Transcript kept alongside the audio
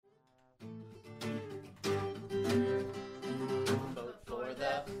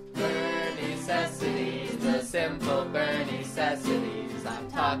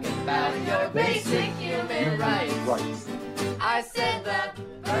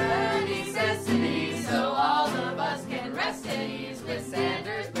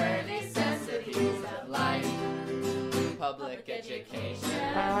education,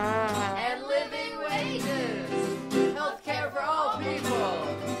 and living wages, health care for all people,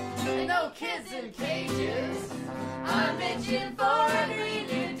 and no kids in cages. I'm itching for a Green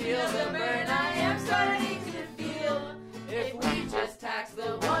New Deal, the burn I am starting to feel. If we just tax the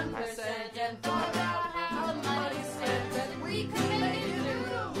 1% and find out how the money's spent, then we could make it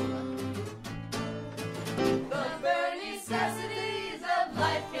through. The bare necessities of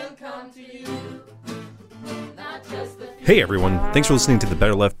life can come to you. Not just the Hey everyone, thanks for listening to the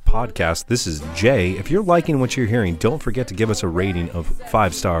Better Left podcast. This is Jay. If you're liking what you're hearing, don't forget to give us a rating of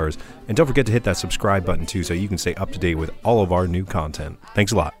 5 stars. And don't forget to hit that subscribe button too so you can stay up to date with all of our new content.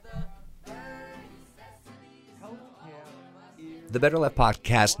 Thanks a lot. The Better Left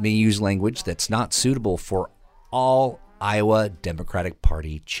podcast may use language that's not suitable for all Iowa Democratic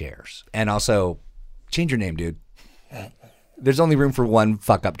Party chairs. And also, change your name, dude. There's only room for one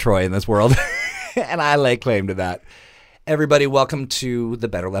fuck-up Troy in this world. And I lay claim to that. Everybody, welcome to the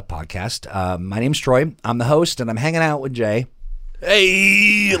Better Left podcast. My name's Troy. I'm the host, and I'm hanging out with Jay.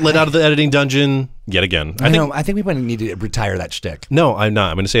 Hey, let out of the editing dungeon yet again. I think we might need to retire that shtick. No, I'm not.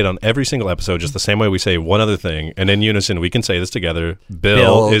 I'm going to say it on every single episode, just the same way we say one other thing, and in unison we can say this together.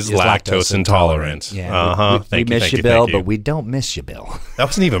 Bill is lactose intolerant. Yeah, we miss you, Bill, but we don't miss you, Bill. That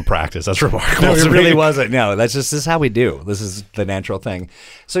wasn't even practice. That's remarkable. No, it really wasn't. No, this is how we do. This is the natural thing.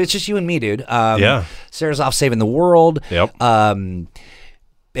 So it's just you and me, dude. Yeah. Sarah's off saving the world. Yep.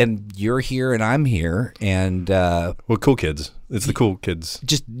 And you're here and I'm here, and We're cool kids. It's the cool kids.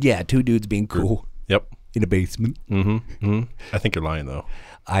 just two dudes being cool Yep. in a basement. I think you're lying though.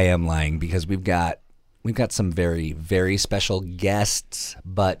 I am lying because we've got some very, very special guests,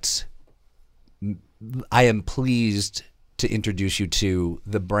 but I am pleased to introduce you to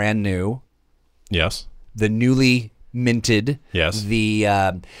the brand new, Yes. the newly minted, Yes.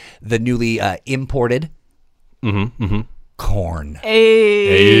 the newly imported corn.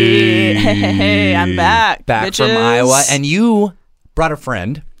 Hey, I'm back. Back bitches. from Iowa, and you brought a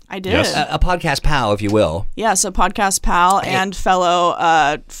friend, I did. Yes. a podcast pal, if you will. Yeah, so podcast pal and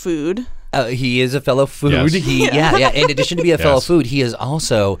fellow food. He is a fellow food. Yes. Yeah. In addition to be a fellow Yes. food, he is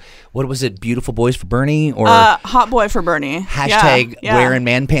also, what was it, Beautiful Boys for Bernie? Or Hot boy for Bernie. hashtag Yeah. wearing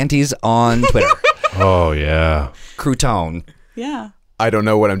man panties on Twitter. Oh yeah. Crouton. Yeah. I don't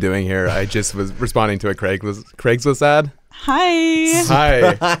know what I'm doing here. I just was responding to a Craigslist ad. Hi.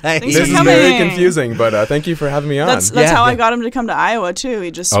 Hi. Thanks This for is coming. very confusing, but thank you for having me on. That's Yeah, how I yeah. got him to come to Iowa, too.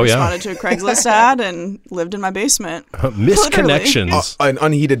 He just Oh, yeah. responded to a Craigslist ad and lived in my basement. Misconnections. An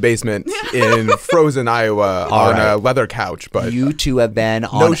unheated basement in frozen Iowa on right. a leather couch, but You two have been no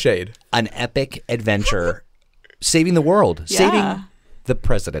on shade. an epic adventure saving the world, saving the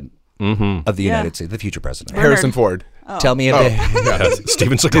president of the United States, the future president. Harrison Ford. Tell me a bit. Yes.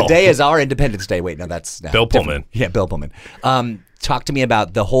 Steven Seagal. Today is our Independence Day. Wait, no, that's Bill different. Pullman. Yeah, Bill Pullman. Talk to me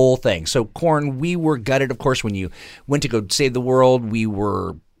about the whole thing. So, Corn, we were gutted, of course, when you went to go save the world. We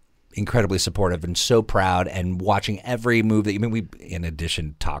were incredibly supportive and so proud, and watching every move that you we in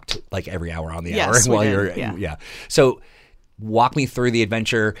addition talked like every hour on the hour Yes, we while did. you're Yeah. So walk me through the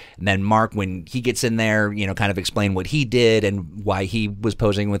adventure, and then Mark, when he gets in there, kind of explain what he did and why he was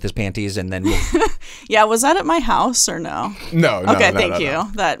posing with his panties, and then Yeah, was that at my house or no? No. Okay, no, thank no, you.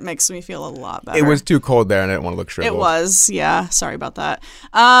 no. That makes me feel a lot better. It was too cold there, and I didn't want to look shriveled. It was, yeah. Sorry about that.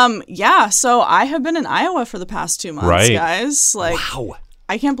 So I have been in Iowa for the past 2 months, Right. guys. Like, wow,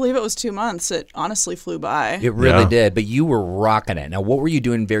 I can't believe it was 2 months. It honestly flew by. it really Yeah. did. But you were rocking it. Now, what were you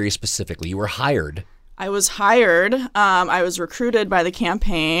doing very specifically? You were hired. I was hired. I was recruited by the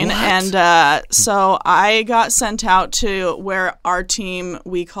campaign. And so I got sent out to where our team,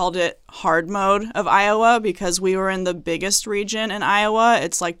 we called it hard mode of Iowa because we were in the biggest region in Iowa.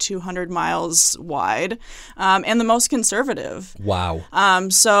 It's like 200 miles wide and the most conservative. Wow.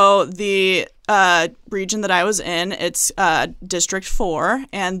 So the region that I was in, it's District 4,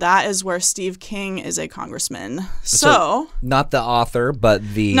 and that is where Steve King is a congressman. So Not the author, but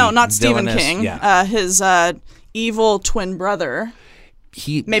the no, not Stephen villainous- King. Yeah. His evil twin brother.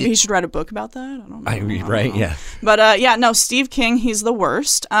 Maybe he should write a book about that. I don't know. Right? Yeah. But Steve King, he's the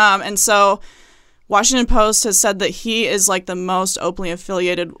worst. And so Washington Post has said that he is like the most openly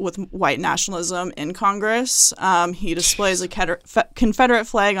affiliated with white nationalism in Congress. He displays a Confederate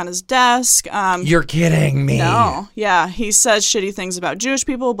flag on his desk. You're kidding me. No, yeah. He says shitty things about Jewish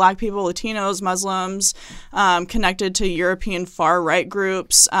people, black people, Latinos, Muslims, connected to European far-right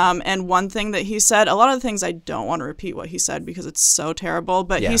groups. And one thing that he said, a lot of the things I don't want to repeat what he said because it's so terrible,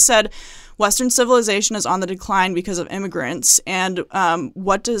 but he said, Western civilization is on the decline because of immigrants. And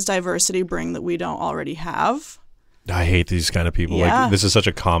what does diversity bring that we don't already have? I hate these kind of people. Yeah. Like, this is such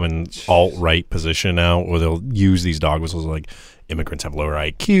a common alt-right position now where they'll use these dog whistles like immigrants have lower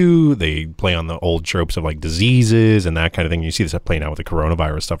IQ. They play on the old tropes of like diseases and that kind of thing. You see this playing out with the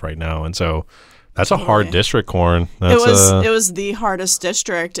coronavirus stuff right now. And so that's a hard district, Corn. That's it was the hardest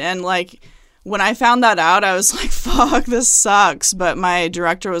district. And like, when I found that out, I was like, fuck, this sucks. But my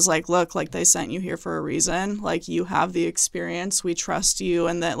director was like, look, like they sent you here for a reason. Like you have the experience. We trust you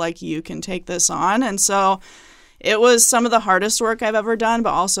and that like you can take this on. And so it was some of the hardest work I've ever done,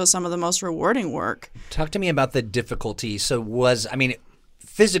 but also some of the most rewarding work. Talk to me about the difficulty. So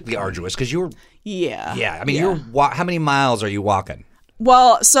physically arduous because you were. Yeah. Yeah. I mean, how many miles are you walking?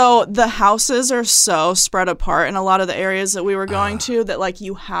 Well, so the houses are so spread apart in a lot of the areas that we were going to that, like,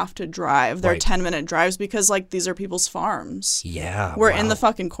 you have to drive. They're 10-minute drives because, like, these are people's farms. Yeah. We're in the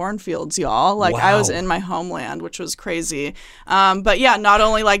fucking cornfields, y'all. Like, I was in my homeland, which was crazy. But, yeah, not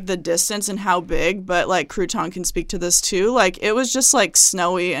only, like, the distance and how big, but, like, Crouton can speak to this, too. Like, it was just, like,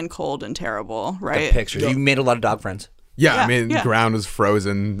 snowy and cold and terrible, right? The pictures. You made a lot of dog friends. Yeah, I mean, the ground was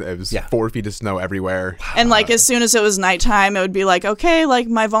frozen. It was 4 feet of snow everywhere. And, like, as soon as it was nighttime, it would be like, okay, like,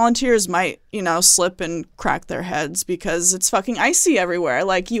 my volunteers might, slip and crack their heads because it's fucking icy everywhere.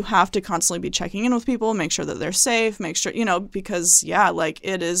 Like, you have to constantly be checking in with people, make sure that they're safe, make sure, because, like,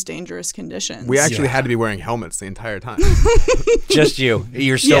 it is dangerous conditions. We actually had to be wearing helmets the entire time. Just you.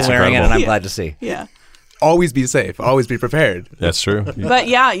 You're still wearing it, and I'm glad to see. Yeah. Always be safe. Always be prepared. That's true. But,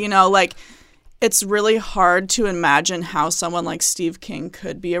 yeah, like, it's really hard to imagine how someone like Steve King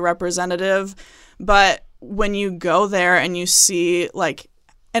could be a representative. But when you go there and you see, like,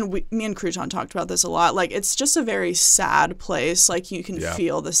 and me and Crouton talked about this a lot, like, it's just a very sad place. Like, you can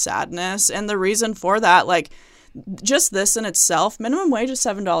feel the sadness. And the reason for that, like, just this in itself, minimum wage is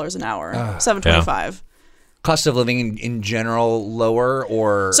 $7 an hour, $7.25. Cost of living in general lower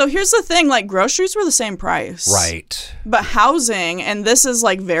or? So here's the thing, like groceries were the same price. Right. But housing, and this is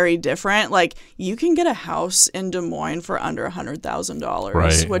like very different, like you can get a house in Des Moines for under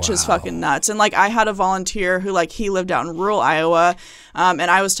 $100,000, which is fucking nuts. And like I had a volunteer who like he lived out in rural Iowa, and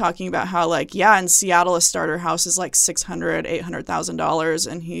I was talking about how like, in Seattle a starter house is like $600,000,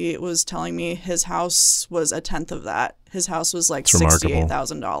 $800,000, and he was telling me his house was a tenth of that. His house was like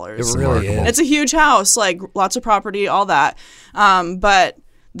 $68,000. It really is. It's a huge house, like lots of property, all that. But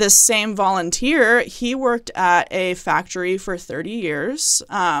this same volunteer, he worked at a factory for 30 years,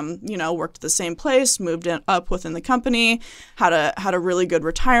 worked at the same place, moved up within the company, had a really good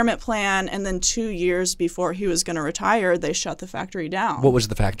retirement plan. And then 2 years before he was going to retire, they shut the factory down. What was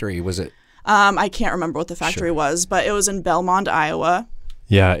the factory? Was it? I can't remember what the factory was, but it was in Belmont, Iowa.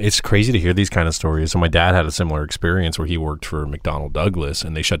 Yeah, it's crazy to hear these kind of stories. So my dad had a similar experience where he worked for McDonnell Douglas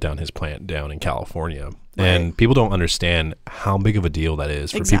and they shut down his plant down in California. Right. And people don't understand how big of a deal that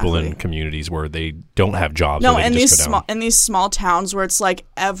is for people in communities where they don't have jobs. No, in these small towns where it's like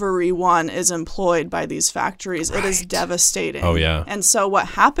everyone is employed by these factories, it is devastating. Oh, yeah. And so what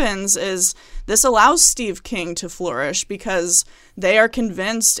happens is this allows Steve King to flourish because they are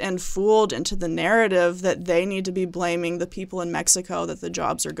convinced and fooled into the narrative that they need to be blaming the people in Mexico that the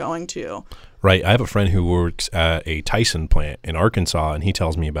jobs are going to. Right. I have a friend who works at a Tyson plant in Arkansas, and he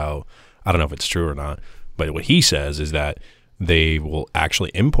tells me about, I don't know if it's true or not, but what he says is that they will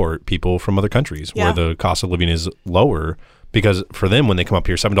actually import people from other countries where the cost of living is lower, because for them, when they come up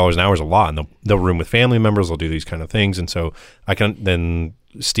here, $7 an hour is a lot, and they'll room with family members, they'll do these kind of things. And so then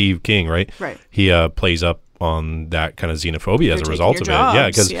Steve King, right? He plays up on that kind of xenophobia as a result of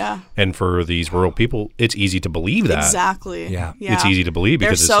it. And for these rural people, it's easy to believe that. Exactly. Yeah. It's easy to believe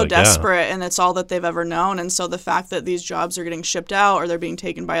because they're so it's like, desperate and it's all that they've ever known. And so the fact that these jobs are getting shipped out or they're being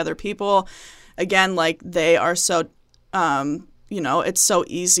taken by other people, again, like they are so, it's so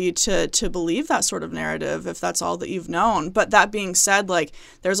easy to believe that sort of narrative if that's all that you've known. But that being said, like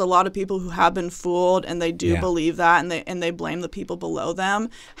there's a lot of people who have been fooled and they do believe that and they blame the people below them.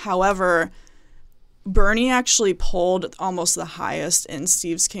 However, Bernie actually polled almost the highest in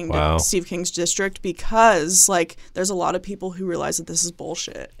Steve King's district because like there's a lot of people who realize that this is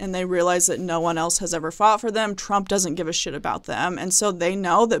bullshit and they realize that no one else has ever fought for them. Trump doesn't give a shit about them. And so they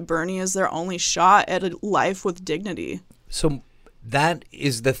know that Bernie is their only shot at a life with dignity. So that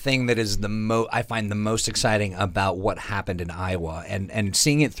is the thing that is I find the most exciting about what happened in Iowa and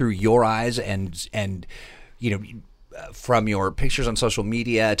seeing it through your eyes and from your pictures on social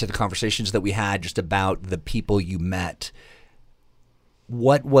media to the conversations that we had just about the people you met.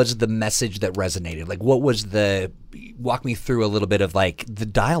 What was the message that resonated? Like walk me through a little bit of like the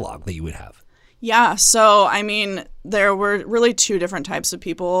dialogue that you would have. Yeah. So, I mean, there were really two different types of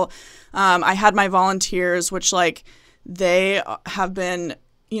people. I had my volunteers, which like they have been,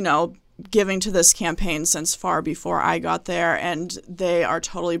 giving to this campaign since far before I got there, and they are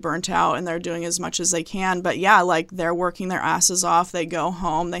totally burnt out and they're doing as much as they can. But yeah, like they're working their asses off. They go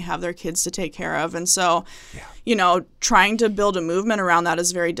home, they have their kids to take care of. And so, you know, trying to build a movement around that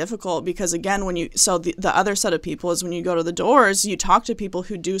is very difficult because, again, the other set of people is when you go to the doors, you talk to people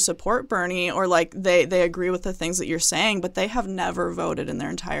who do support Bernie or like they agree with the things that you're saying, but they have never voted in their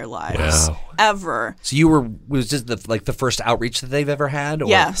entire lives. Wow. Ever. So was this the first outreach that they've ever had? Or?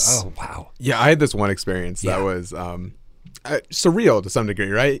 Yes. Oh, wow. Yeah, I had this one experience that was surreal to some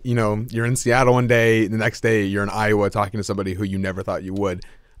degree, right? You know, you're in Seattle one day, the next day you're in Iowa talking to somebody who you never thought you would.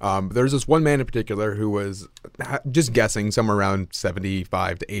 There's this one man in particular who was just guessing somewhere around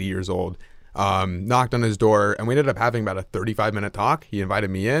 75 to 80 years old, knocked on his door, and we ended up having about a 35-minute talk. He invited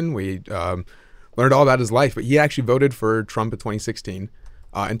me in. We learned all about his life, but he actually voted for Trump in 2016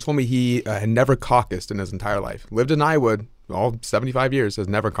 and told me he had never caucused in his entire life. Lived in Iowa all 75 years, has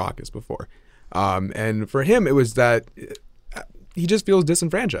never caucused before. And for him, it was that he just feels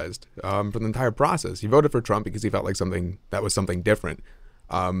disenfranchised for the entire process. He voted for Trump because he felt like that was something different.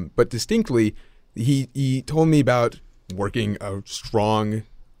 But distinctly, he told me about working a strong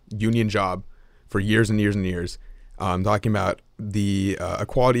union job for years and years and years, talking about the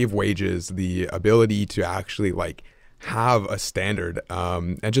equality of wages, the ability to actually like have a standard,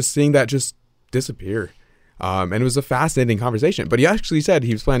 and just seeing that just disappear. And it was a fascinating conversation. But he actually said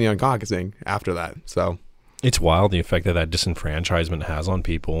he was planning on caucusing after that. So it's wild the effect that disenfranchisement has on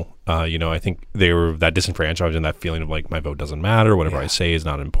people. You know, I think they were that disenfranchised and that feeling of like my vote doesn't matter. Whatever I say is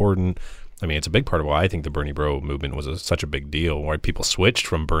not important. I mean, it's a big part of why I think the Bernie Bro movement was such a big deal. Why people switched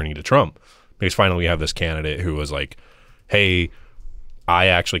from Bernie to Trump because finally we have this candidate who was like, "Hey, I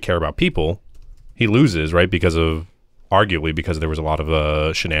actually care about people." He loses, right, arguably because there was a lot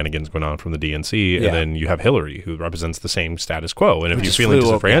of shenanigans going on from the DNC, and then you have Hillary, who represents the same status quo. And if you're feeling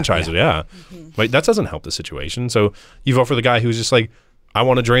disenfranchised, like that doesn't help the situation. So you vote for the guy who's just like, I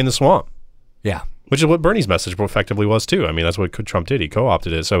want to drain the swamp. Yeah. Which is what Bernie's message effectively was too. I mean, that's what Trump did. He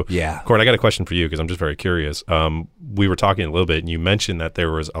co-opted it. So, Court, I got a question for you because I'm just very curious. We were talking a little bit, and you mentioned that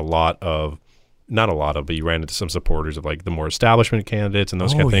there was but you ran into some supporters of like the more establishment candidates and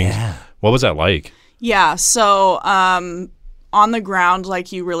those kind of things. Yeah. What was that like? Yeah, so on the ground,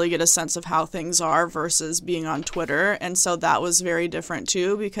 like you really get a sense of how things are versus being on Twitter. And so that was very different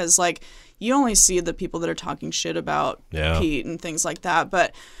too, because like you only see the people that are talking shit about Pete and things like that.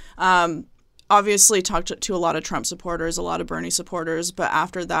 But obviously talked to a lot of Trump supporters, a lot of Bernie supporters. But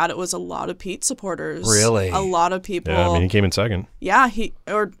after that, it was a lot of Pete supporters. Really? A lot of people. Yeah, I mean, he came in second. Yeah,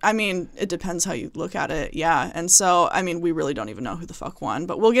 it depends how you look at it. Yeah. And so, I mean, we really don't even know who the fuck won,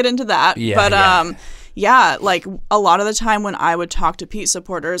 but we'll get into that. Like a lot of the time when I would talk to Pete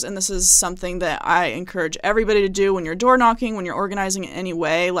supporters, and this is something that I encourage everybody to do when you're door knocking, when you're organizing in any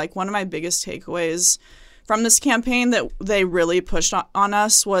way, like one of my biggest takeaways from this campaign that they really pushed on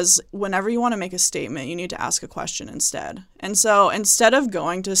us was whenever you want to make a statement, you need to ask a question instead. And so instead of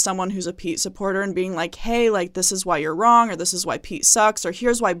going to someone who's a Pete supporter and being like, hey, like this is why you're wrong, or this is why Pete sucks, or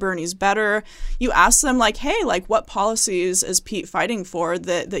here's why Bernie's better, you ask them like, hey, like what policies is Pete fighting for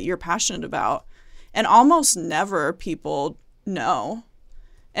that you're passionate about? And almost never people know.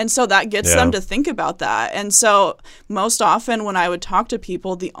 And so that gets them to think about that. And so most often when I would talk to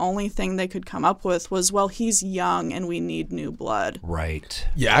people, the only thing they could come up with was, well, he's young and we need new blood. Right.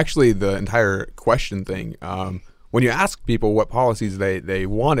 Yeah, actually the entire question thing, when you ask people what policies they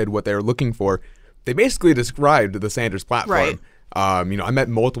wanted, what they were looking for, they basically described the Sanders platform. Right. I met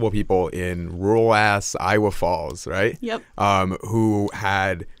multiple people in rural-ass Iowa Falls, right? Yep. Who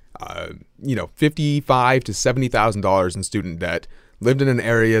had, $55,000 to $70,000 in student debt, lived in an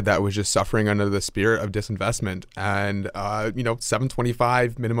area that was just suffering under the spirit of disinvestment, and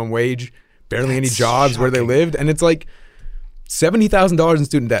 $7.25 minimum wage, barely any jobs where they lived, and it's like $70,000 in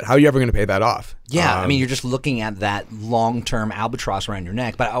student debt. How are you ever going to pay that off? Yeah, I mean, you're just looking at that long-term albatross around your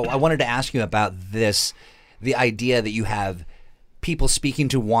neck. But I wanted to ask you about this, the idea that you have people speaking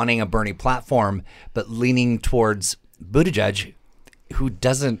to wanting a Bernie platform, but leaning towards Buttigieg, who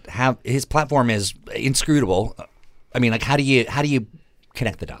doesn't have his platform is inscrutable. I mean, like, how do you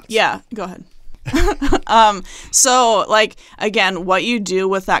connect the dots? Yeah, go ahead. So, like, again, what you do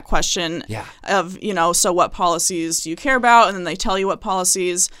with that question of, so what policies do you care about? And then they tell you what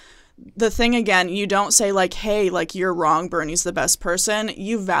policies. the thing again, you don't say like, hey, like you're wrong, Bernie's the best person.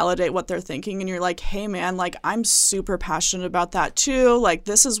 You validate what they're thinking and you're like, hey man, like I'm super passionate about that too. Like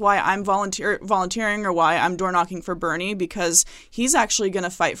this is why I'm volunteering or why I'm door knocking for Bernie, because he's actually going to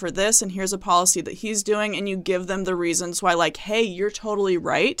fight for this and here's a policy that he's doing, and you give them the reasons why, like, hey, you're totally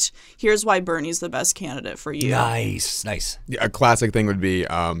right. Here's why Bernie's the best candidate for you. Nice. Yeah, a classic thing would be,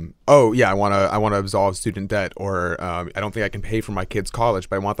 oh yeah, I want to absolve student debt, or I don't think I can pay for my kids' college,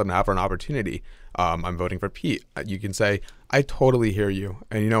 but I want them to have an opportunity. I'm voting for Pete. You can say, I totally hear you,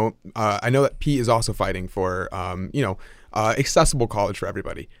 and I know that Pete is also fighting for accessible college for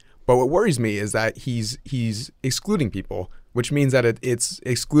everybody. But what worries me is that he's excluding people, which means that it's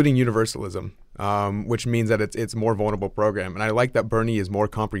excluding universalism, which means that it's a more vulnerable program. And I like that Bernie is more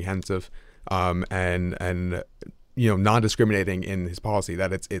comprehensive and non-discriminating in his policy,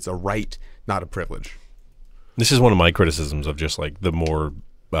 that it's a right, not a privilege. This is one of my criticisms of just like the more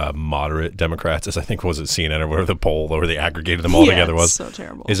moderate Democrats, as I think was it CNN or whatever the poll where they aggregated them all together was. So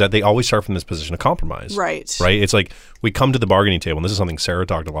terrible. Is that they always start from this position of compromise. Right. It's like we come to the bargaining table, and this is something Sarah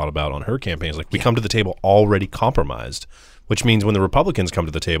talked a lot about on her campaign. It's like we come to the table already compromised, which means when the Republicans come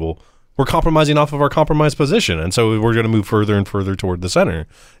to the table, we're compromising off of our compromised position. And so we're going to move further and further toward the center.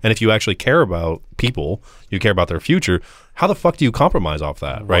 And if you actually care about people, you care about their future, how the fuck do you compromise off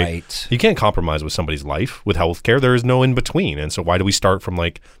that, right? You can't compromise with somebody's life. With health care, there is no in between. And so why do we start from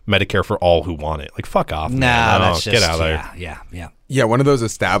like Medicare for all who want it? Like, fuck off, man. That's get out of there. Yeah. One of those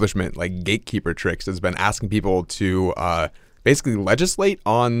establishment like gatekeeper tricks has been asking people to basically legislate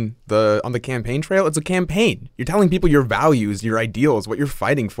on the campaign trail. It's a campaign. You're telling people your values, your ideals, what you're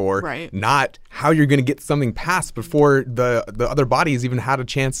fighting for, right, not how you're going to get something passed before the other bodies even had a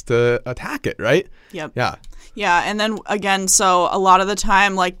chance to attack it, right? Yep. Yeah. Yeah, and then again, so a lot of the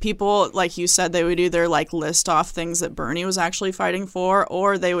time, like people, like you said, they would either like list off things that Bernie was actually fighting for,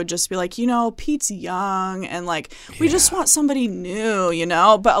 or they would just be like, Pete's young and like we just want somebody new,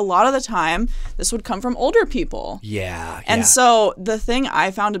 But a lot of the time, this would come from older people. Yeah. And so the thing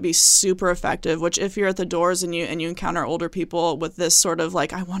I found to be super effective, which if you're at the doors and you encounter older people with this sort of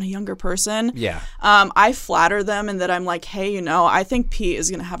like, I want a younger person. Yeah. I flatter them in that I'm like, hey, I think Pete is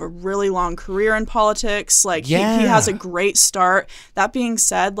going to have a really long career in politics. Like he has a great start. That being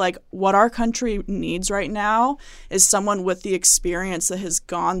said, like what our country needs right now is someone with the experience that has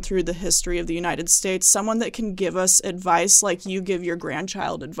gone through the history of the United States, someone that can give us advice like you give your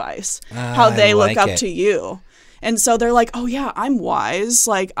grandchild advice, how they look up to you. And so they're like, oh, yeah, I'm wise.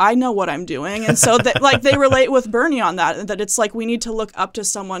 Like, I know what I'm doing. And so they relate with Bernie on that it's like we need to look up to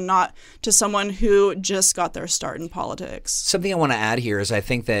someone, not to someone who just got their start in politics. Something I want to add here is I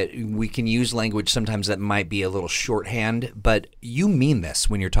think that we can use language sometimes that might be a little shorthand, but you mean this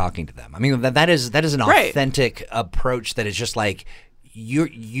when you're talking to them. I mean, that is an authentic approach that is just like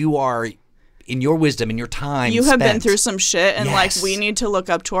you are – in your wisdom, in your time you have been through some shit, and like we need to look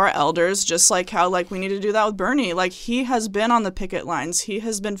up to our elders, just like how like we need to do that with Bernie. Like he has been on the picket lines, he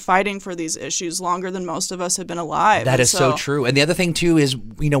has been fighting for these issues longer than most of us have been alive. That is so true. And the other thing too is,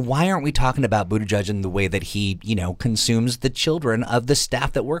 why aren't we talking about Buttigieg in the way that he, consumes the children of the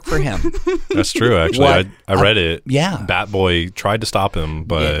staff that work for him? That's true. Actually, I read it. Yeah, Bat Boy tried to stop him,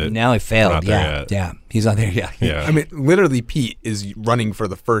 but now he failed. Yeah, he's not there yet. Yeah. I mean, literally, Pete is running for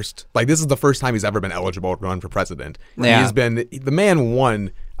the first. Like, this is the first time he's ever been eligible to run for president. Yeah. The man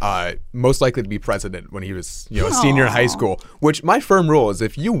won. Most likely to be president when he was, a senior in high school. Which my firm rule is,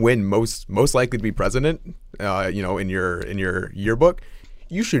 if you win most likely to be president, in your yearbook,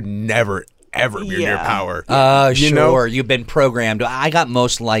 you should never ever be near power. Sure, you've been programmed. I got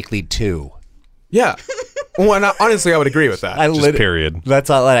most likely to. Yeah. Well, and honestly, I would agree with that. Period. That's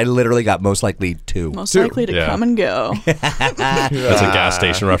all. I literally got most likely to. Most likely to come and go. That's a gas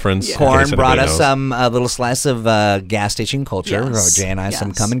station reference. Yeah. Corn brought us a little slice of gas station culture. Yes. Jay and I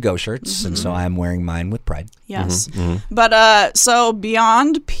some come and go shirts, and so I'm wearing mine with pride. Yes. But so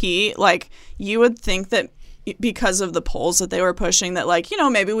beyond Pete, like you would think that because of the polls that they were pushing, that like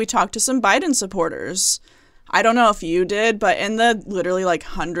maybe we talked to some Biden supporters. I don't know if you did, but in the literally like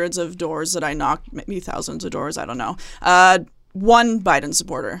hundreds of doors that I knocked, maybe thousands of doors, I don't know, one Biden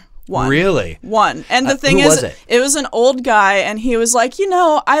supporter. One. Really? One. And the thing who is, was it was an old guy, and he was like,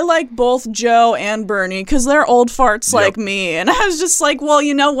 I like both Joe and Bernie because they're old farts like me. And I was just like, well,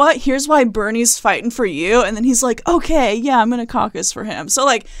 you know what? Here's why Bernie's fighting for you. And then he's like, okay, yeah, I'm going to caucus for him. So,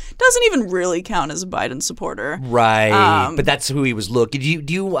 like, doesn't even really count as a Biden supporter. Right. But that's who he was looking.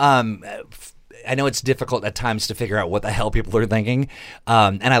 Do you I know it's difficult at times to figure out what the hell people are thinking.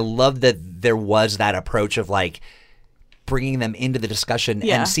 And I love that there was that approach of like bringing them into the discussion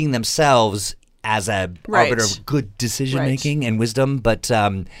and seeing themselves as a arbiter of good decision making and wisdom. But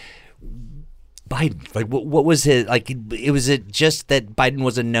Biden? Like, what was it? Like, was it just that Biden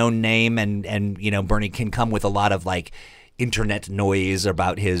was a known name, and Bernie can come with a lot of like internet noise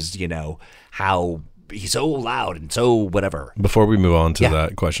about his, how he's so loud and so whatever. Before we move on to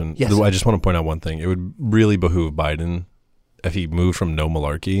that question, Yes. I just want to point out one thing. It would really behoove Biden if he moved from no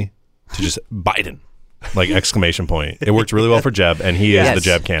malarkey to just Biden, like exclamation point. It worked really well for Jeb, and he is Yes. the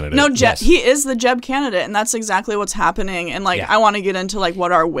Jeb candidate. No, Jeb, Yes. he is the Jeb candidate, and that's exactly what's happening. And Yeah. I want to get into like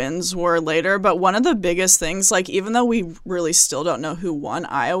what our wins were later, but one of the biggest things, like even though we really still don't know who won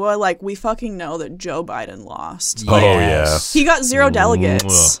Iowa, like we fucking know that Joe Biden lost. Oh, Yes. He got 0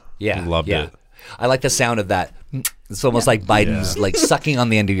 delegates. Yeah, Loved yeah. it. I like the sound of that. It's almost like Biden's like sucking on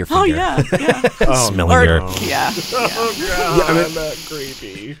the end of your finger. Oh yeah, yeah, Smelling or, your yeah. Yeah, I mean,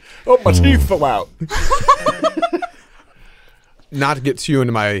 creepy. Oh, my teeth fell out. Not to get too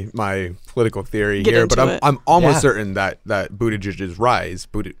into my political theory Get here, into but it. I'm almost Yeah. certain that Buttigieg's rise,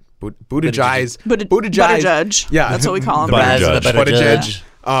 Buttigieg, Buttigieg. yeah, That's what we call him. Buttigieg.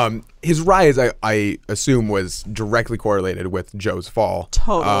 Buttigieg. His rise, I assume, was directly correlated with Joe's fall.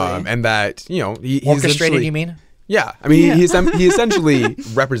 Totally. And that he's Orchestrated, essentially- you mean? Yeah, I mean he essentially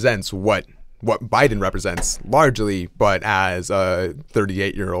represents what Biden represents largely, but as a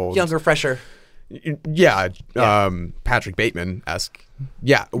 38-year-old Younger, fresher. Yeah, Patrick Bateman-esque.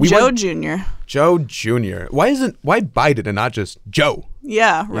 Yeah, Joe Jr. Joe Jr. Why Biden and not just Joe?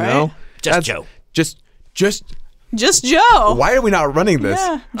 Yeah, You right. know? Just Joe. Just Just Joe. why are we not running this?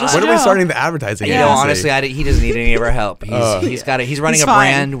 Yeah, just when are we Joe. starting the advertising? You Yeah. know, agency? honestly, he doesn't need any of our help. He's running He's a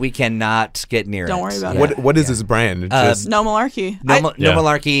fine. brand. We cannot get near it. Don't worry about it. What is his brand? Just No malarkey. No, I, no Yeah.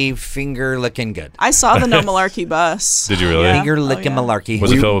 malarkey, finger looking good. I saw the no malarkey bus. Did you really? Yeah. Finger licking Oh, yeah. malarkey.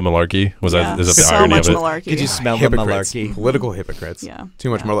 Was it filled with malarkey? Was Yeah. that is that the so irony much of it? malarkey. Could you smell the hypocrites, malarkey? political hypocrites. Yeah. Too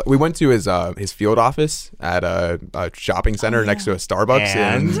much more. We went to his field office at a shopping center next to a Starbucks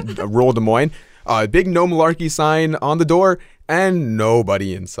in rural Des Moines. Big no malarkey sign on the door and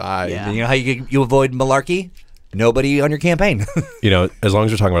nobody inside. Yeah. You know how you avoid malarkey? Nobody on your campaign. As long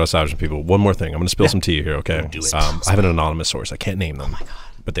as we're talking about establishment people, one more thing. I'm going to spill some tea here, okay? Do it. I have an anonymous source. I can't name them. Oh, my God.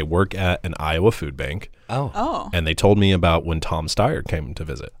 But they work at an Iowa food bank. Oh. And they told me about when Tom Steyer came to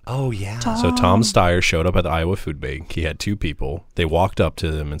visit. Oh, yeah. So Tom Steyer showed up at the Iowa food bank. He had 2 people. They walked up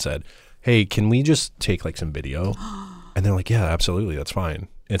to them and said, hey, can we just take like some video? And they're like, yeah, absolutely. That's fine.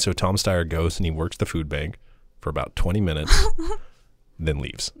 And so Tom Steyer goes and he works the food bank for about 20 minutes, then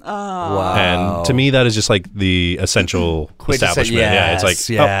leaves. Wow. And to me, that is just like the essential establishment. Yeah, it's like,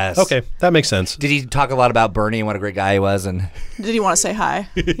 yes. oh, okay, that makes sense. Did he talk a lot about Bernie and what a great guy he was? And Did you want to say hi?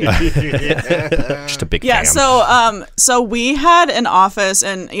 Just a big Yeah, fan. so we had an office,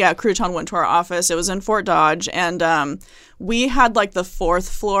 and Crouton went to our office. It was in Fort Dodge, and we had like the 4th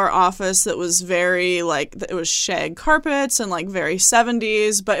floor office that was very like it was shag carpets and like very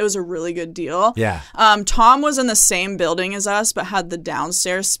 70s, but it was a really good deal. Yeah. Tom was in the same building as us, but had the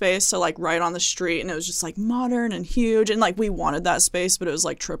downstairs space, so like right on the street, and it was just like modern and huge, and like we wanted that space, but it was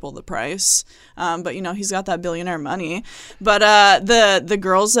like triple the price. But he's got that billionaire money. But the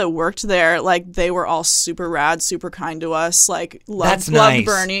girls that worked there, like they were all super rad, super kind to us, like That's loved nice.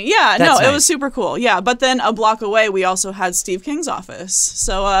 Bernie. Yeah, That's it nice. was super cool. Yeah, but then a block away, we also had Steve King's office.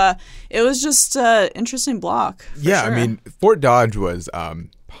 So it was just an interesting block. for Yeah, sure. I mean, Fort Dodge was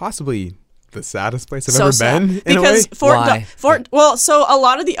possibly the saddest place I've So ever sad. been. In Because a way. Why? so a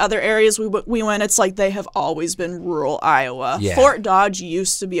lot of the other areas we went, it's like they have always been rural Iowa. Yeah. Fort Dodge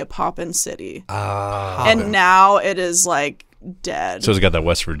used to be a poppin' city, Oh. and now it is like dead. So it's got that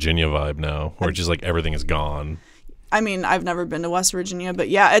West Virginia vibe now, where it's just like everything is gone. I mean, I've never been to West Virginia, but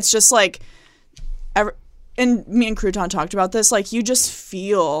yeah, it's just like, and me and Crouton talked about this. Like, you just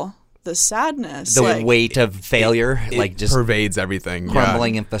feel the sadness, the like, weight of failure, like just pervades everything. yeah.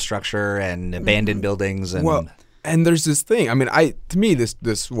 crumbling infrastructure and abandoned buildings. And Well, and there's this thing. I mean, to me,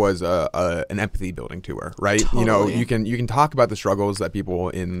 this was an empathy building tour, right? Totally. You can talk about the struggles that people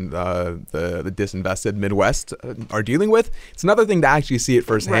in the disinvested Midwest are dealing with. It's another thing to actually see it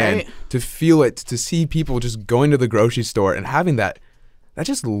firsthand, Right. to feel it, to see people just going to the grocery store and having that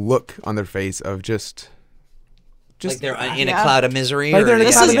just look on their face of just like they're in a Yeah. cloud of misery. like they're in a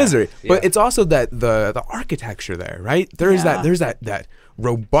yeah. cloud of Yeah. misery. Yeah. But it's also that the architecture there, right? There's Yeah. that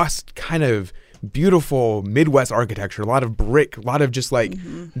robust kind of beautiful Midwest architecture. A lot of brick, a lot of just like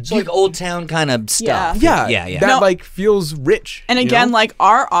So like old town kind of stuff. yeah, yeah. that No. like feels rich. And you again, know? like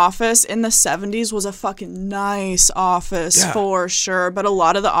our office in the 70s was a fucking nice office Yeah. for sure. But a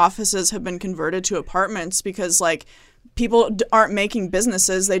lot of the offices have been converted to apartments because like people aren't making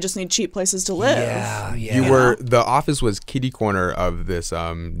businesses. They just need cheap places to live. Yeah, yeah. you were the office was kitty corner of this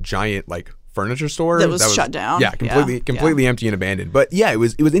giant like furniture store That was shut down. Yeah, completely empty and abandoned. But yeah, it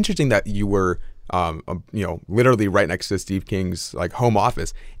was interesting that you were literally right next to Steve King's like home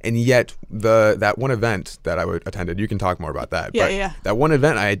office. And yet that one event that I attended, you can talk more about that. Yeah. That one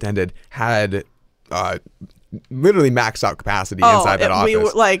event I attended had literally maxed out capacity inside that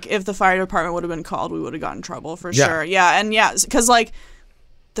office. If the fire department would have been called, we would have gotten in trouble for Yeah. sure. Yeah, and because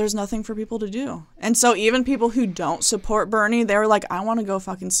there's nothing for people to do. And so even people who don't support Bernie, they were like, I want to go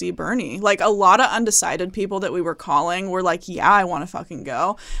fucking see Bernie. Like, a lot of undecided people that we were calling were like, yeah, I want to fucking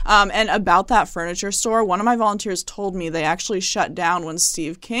go. And about that furniture store, one of my volunteers told me they actually shut down when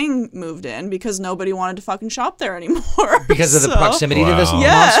Steve King moved in because nobody wanted to fucking shop there anymore. Because of the proximity to this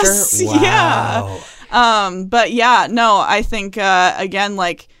Yes, monster? Wow. yeah. But yeah, no, I think, again,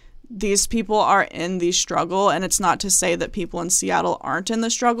 like, these people are in the struggle, and it's not to say that people in Seattle aren't in the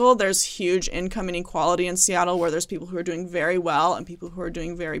struggle. There's huge income inequality in Seattle where there's people who are doing very well and people who are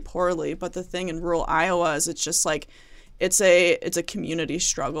doing very poorly. But the thing in rural Iowa is it's just like it's a community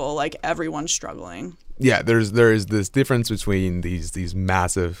struggle. Like, everyone's struggling. Yeah, there is this difference between these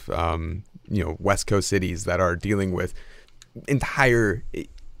massive West Coast cities that are dealing with entire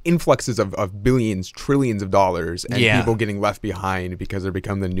influxes of billions, trillions of dollars, and people getting left behind because they're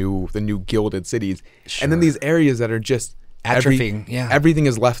become the new gilded cities. Sure. And then these areas that are just atrophying. Everything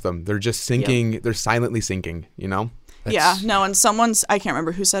has left them. They're just sinking. Yep. They're silently sinking. And I can't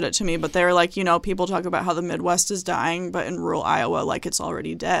remember who said it to me, but they were like, people talk about how the Midwest is dying, but in rural Iowa, like, it's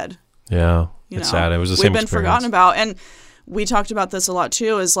already dead. Yeah, it's sad. It was the same We've been experience. forgotten about, and we talked about this a lot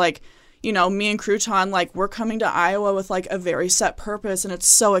too. Is like, me and Crouton, like, we're coming to Iowa with like a very set purpose, and it's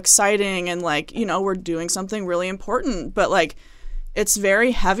so exciting, and like, we're doing something really important, but like, it's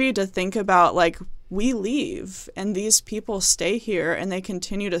very heavy to think about, like, we leave and these people stay here and they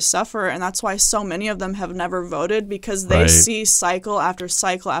continue to suffer, and that's why so many of them have never voted, because they see cycle after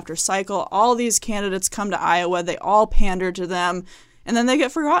cycle after cycle, all these candidates come to Iowa, they all pander to them, and then they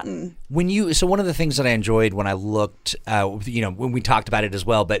get forgotten. So one of the things that I enjoyed when I looked, when we talked about it as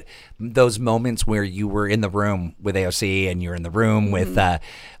well, but those moments where you were in the room with AOC and you're in the room with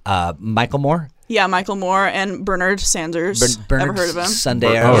Michael Moore. Yeah, Michael Moore and Bernard Sanders. Bernard Ever heard of him?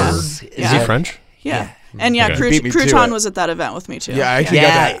 Sanders. Is he French? Yeah. And Okay. Crouton was at that event with me too. Yeah, I actually got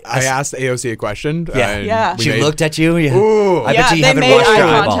that. I asked AOC a question. Yeah. She looked at you. Ooh. I bet you they haven't made washed your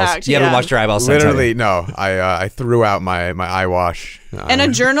eye eyeballs. contact, You haven't yeah. washed your eyeballs since. Literally, no. I threw out my eye wash. And a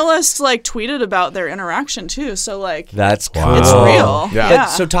journalist like tweeted about their interaction too. So like, That's cool. Wow. it's real. Yeah. But,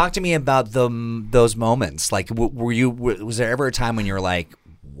 so talk to me about those moments. Like, was there ever a time when you were like,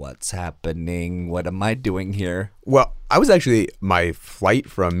 what's happening? What am I doing here? Well, I was actually my flight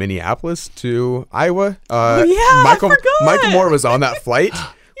from Minneapolis to Iowa. I forgot. Michael Moore was on that flight,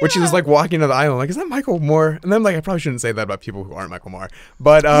 which is like walking to the aisle. I'm like, is that Michael Moore? And then I'm like, I probably shouldn't say that about people who aren't Michael Moore.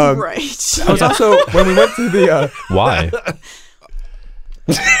 But Right. I was also when we went to the Why?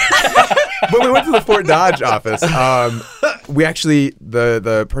 when we went to the Fort Dodge office, we actually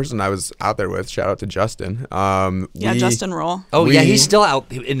the person I was out there with, shout out to Justin. Justin Roll. Oh, yeah, he's still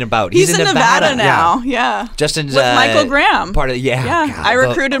out and about. He's in Nevada now. Yeah. Justin's with Michael Graham. Part of Yeah, God, I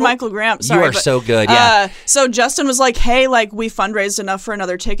recruited Michael Graham. Sorry, you are so good. Yeah. So Justin was like, "Hey, like, we fundraised enough for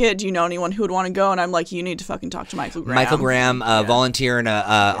another ticket. Do you know anyone who would want to go?" And I'm like, "You need to fucking talk to Michael Graham." Michael Graham, volunteer, and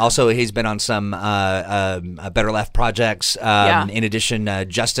also he's been on some Better Left projects. In addition,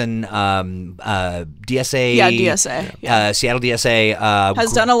 Justin, DSA. Yeah, DSA. Yeah. Seattle DSA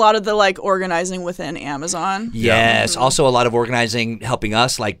has done a lot of the like organizing within Amazon. Yes, also a lot of organizing, helping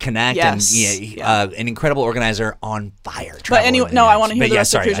us like connect, Yes. and an incredible organizer on fire. But anyway, no, I want to hear the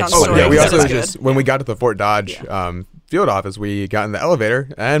rest of Crouton's story. Yeah, we because also it's just good. when we got to the Fort Dodge field office, we got in the elevator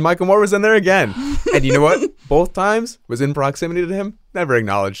and Michael Moore was in there again. And you know what? Both times was in proximity to him. Never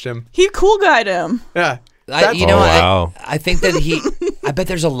acknowledged him. He cool guyed him. Yeah. I think that I bet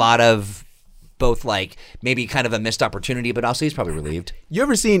there's a lot of both like maybe kind of a missed opportunity, but also he's probably relieved. You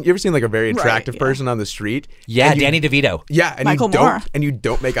ever seen like a very attractive person on the street? Yeah, Danny DeVito. Yeah, and Michael Moore. you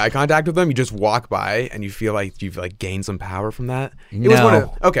don't make eye contact with them. You just walk by and you feel like you've like gained some power from that. It was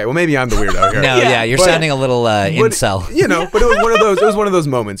okay, well maybe I'm the weirdo here. No, you're sounding a little incel. But it was one of those. It was one of those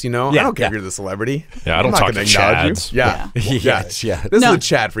moments. Yeah, I don't care if you're the celebrity. Yeah, I don't I'm not talk gonna to acknowledge Chads. you. Yeah. This is a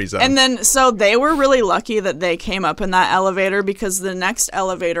Chad-free zone. And then, so they were really lucky that they came up in that elevator, because the next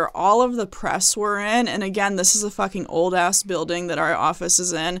elevator, all of the press were in. And again, this is a fucking old ass building that our office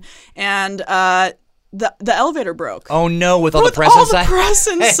is in. And the elevator broke. Oh no, with all the press all inside? the press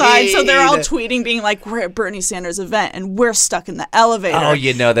inside. So they're all Hey. tweeting, being like, "We're at Bernie Sanders' event and we're stuck in the elevator." Oh,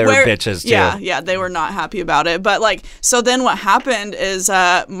 you know they were bitches, too. Yeah, they were not happy about it. But like, so then what happened is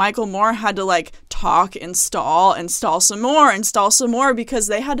Michael Moore had to like talk, install some more because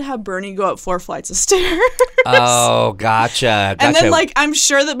they had to have Bernie go up 4 flights of stairs. Oh, gotcha. And then, like, I'm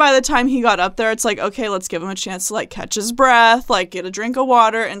sure that by the time he got up there, it's like, okay, let's give him a chance to, like, catch his breath, like, get a drink of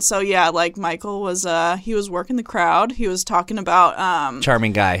water. And so, yeah, like, Michael was, he was working the crowd. He was talking about,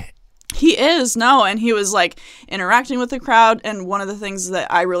 charming guy. he is, no, and he was, like, interacting with the crowd. And one of the things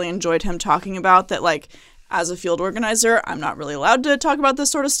that I really enjoyed him talking about that, like, as a field organizer, I'm not really allowed to talk about this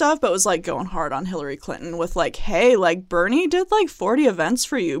sort of stuff, but was like going hard on Hillary Clinton with like, hey, like Bernie did like 40 events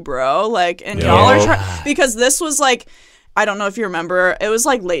for you, bro. Like, and y'all are because this was like, I don't know if you remember, it was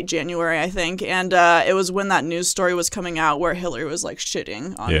like late January, I think. And it was when that news story was coming out where Hillary was like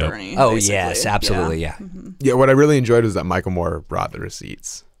shitting on Bernie. Oh, basically. yes, absolutely. Yeah. Yeah, what I really enjoyed was that Michael Moore brought the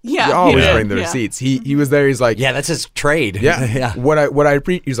receipts. Yeah. He always did, bring the receipts. He was there. He's like, Yeah, that's his trade. yeah. Yeah. What I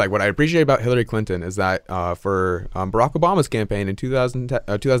he's like, what I appreciate about Hillary Clinton is that for Barack Obama's campaign in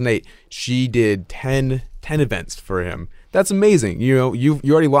 2008, she did 10 events for him. That's amazing. You know, you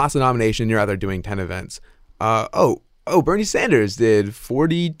already lost the nomination. You're out there doing 10 events. Bernie Sanders did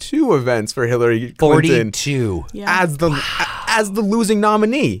 42 events for Hillary Clinton 42. Yeah. as the losing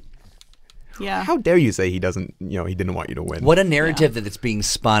nominee. Yeah. How dare you say he doesn't? You know, he didn't want you to win. What a narrative that it's being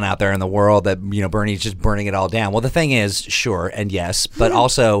spun out there in the world that, you know, Bernie's just burning it all down. Well, the thing is, sure, and yes, but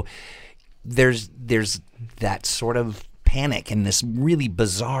also there's that sort of panic and this really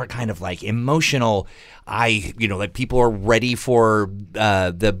bizarre kind of like emotional, like people are ready for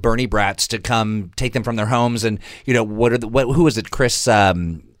the Bernie brats to come take them from their homes. And, you know, who was it? Chris,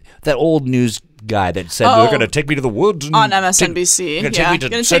 that old news guy that said they're going to take me to the woods on MSNBC. Going to Yeah, take me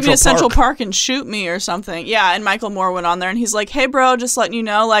going to to take me to Central Park. Park and shoot me or something. Yeah, and Michael Moore went on there and he's like, "Hey, bro, just letting you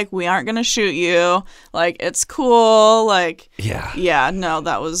know, like, we aren't going to shoot you. Like, it's cool. Like, yeah, no,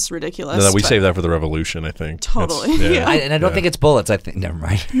 that was ridiculous. No, we but- saved that for the revolution, I think. Totally, That's- yeah. I don't think it's bullets. I think never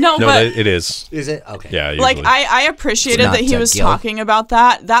mind. No, No, but it is. Is it? Okay. Yeah, like usually. I appreciated It's not that he was Gil. talking about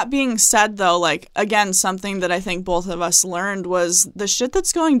that. That being said, though, like, again, something that I think both of us learned was the shit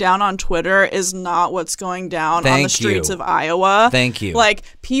that's going down on Twitter is not what's going down on the Thank streets you. of Iowa. Thank you. Like,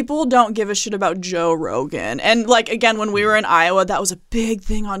 people don't give a shit about Joe Rogan. And, like, again, when we were in Iowa, that was a big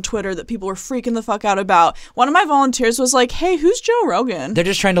thing on Twitter that people were freaking the fuck out about. One of my volunteers was like, "Hey, who's Joe Rogan?" They're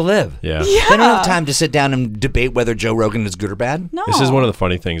just trying to live. Yeah. They don't have time to sit down and debate whether Joe Rogan is good or bad. No. This is one of the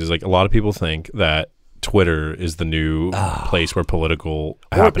funny things is like a lot of people think that Twitter is the new place where political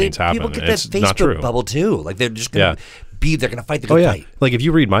happenings happen. People get and that it's not true. Facebook bubble too. Like they're just gonna they're gonna fight the good fight. Like if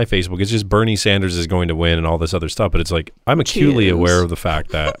you read my Facebook, it's just Bernie Sanders is going to win and all this other stuff. But it's like I'm acutely Cheers. aware of the fact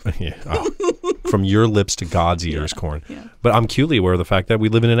that from your lips to God's ears, Corn. Yeah. But I'm acutely aware of the fact that we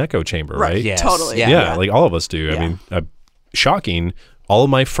live in an echo chamber, right? Yes. Totally. Yeah, like all of us do. Yeah. I mean, shocking. All of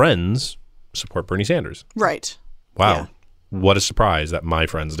my friends support Bernie Sanders. Right. Wow, Yeah. what a surprise that my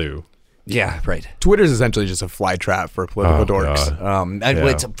friends do. Yeah, right. Twitter's essentially just a fly trap for political dorks. God. And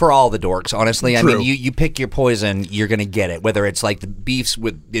it's for all the dorks, honestly. I True. mean, you pick your poison, you're going to get it. Whether it's like the beefs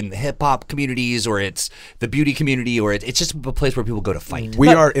in the hip hop communities, or it's the beauty community, or it's just a place where people go to fight. We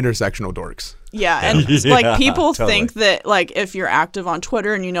are intersectional dorks. Yeah, and like people think that like if you're active on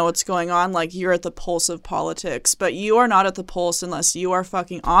Twitter and you know what's going on, like you're at the pulse of politics, but you are not at the pulse unless you are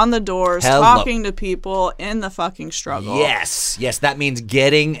fucking on the doors, Hello. talking to people in the fucking struggle. Yes, that means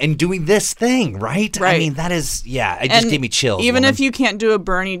getting and doing this thing, right? I Right. mean, that is, it just gave me chills. Even woman. if you can't do a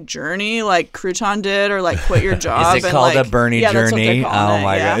Bernie journey like Crouton did, or like quit your job. Is it and, called like, a Bernie yeah, that's what they're journey? calling Oh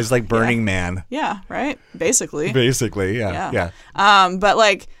my it, yeah. god, it's like Burning Yeah. Man. Yeah, right. Basically. Basically, yeah. But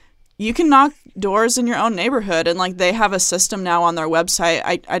like you can knock doors in your own neighborhood, and like they have a system now on their website.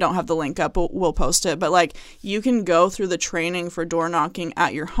 I don't have the link up, but we'll post it. But like you can go through the training for door knocking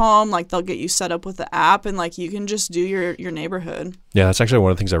at your home. Like they'll get you set up with the app, and like you can just do your neighborhood. Yeah, that's actually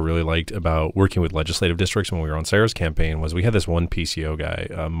one of the things I really liked about working with legislative districts when we were on Sarah's campaign was we had this one PCO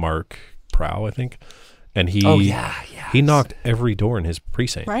guy, Mark Prow, I think, and he he knocked every door in his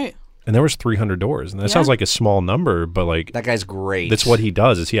precinct. Right. And there was 300 doors, and that Yeah. sounds like a small number, but like That guy's great. that's what he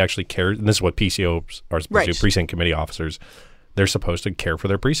does. Is he actually cares? And this is what PCOs are supposed to do. Right. Precinct committee officers, they're supposed to care for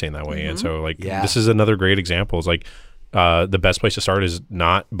their precinct that way. And so, like, Yeah. this is another great example. Is like the best place to start is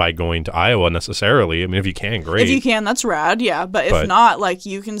not by going to Iowa necessarily. I mean, if you can, great. If you can, that's rad, yeah. But if not, like,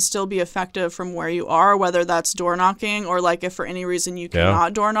 you can still be effective from where you are, whether that's door knocking or, like, if for any reason you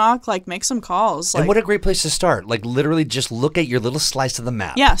cannot door knock, like, make some calls. Like, and what a great place to start. Like, literally just look at your little slice of the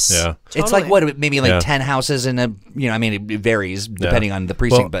map. Yes. Yeah. Totally. It's like, what, maybe like 10 houses in a, I mean, it varies depending on the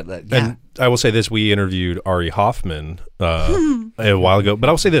precinct, but And I will say this, we interviewed Ari Hoffman a while ago, but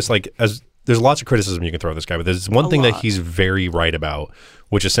I'll say this, like, as there's lots of criticism you can throw at this guy, but there's one thing that he's very right about,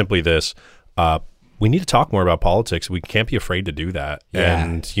 which is simply this, we need to talk more about politics. We can't be afraid to do that. Yeah.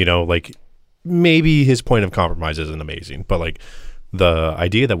 And, like, maybe his point of compromise isn't amazing, but, like, the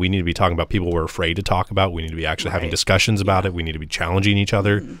idea that we need to be talking about people we're afraid to talk about, we need to be actually having discussions about it, we need to be challenging each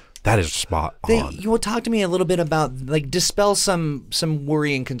other, that is spot on. You will talk to me a little bit about, like, dispel some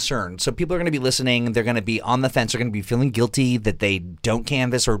worry and concern. So people are going to be listening. They're going to be on the fence. They're going to be feeling guilty that they don't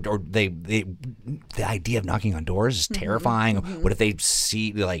canvass, or the idea of knocking on doors is terrifying. What if they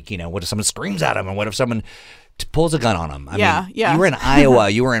see, like, what if someone screams at them, and what if someone pulls a gun on them? I mean, you were in Iowa.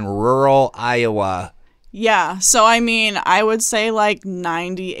 You were in rural Iowa. Yeah. So, I mean, I would say like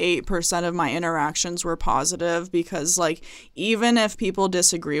 98% of my interactions were positive because, like, even if people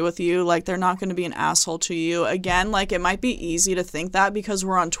disagree with you, like, they're not going to be an asshole to you. Again, like, it might be easy to think that because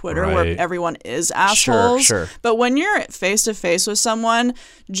we're on Twitter where everyone is assholes. Sure. But when you're face to face with someone,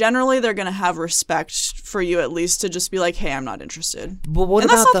 generally they're going to have respect for you, at least to just be like, hey, I'm not interested. But what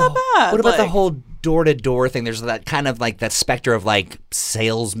and about that's not that bad. What about the Like, whole door-to-door thing? There's that kind of like that specter of like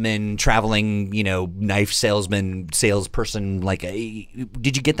salesman traveling, knife salesperson. Like,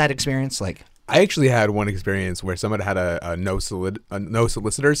 did you get that experience? Like, I actually had one experience where someone had a no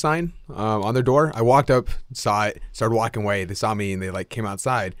solicitor sign on their door. I walked up, saw it, started walking away. They saw me and they like came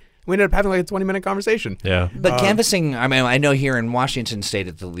outside. We ended up having like a 20-minute conversation. Yeah. But canvassing, I mean, I know here in Washington State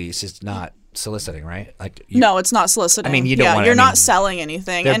at the least, it's not soliciting, right? Like, no, it's not soliciting. I mean, you don't you're not selling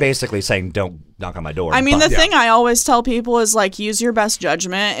anything. They're And basically saying, don't knock on my door. I mean, the thing I always tell people is, like, use your best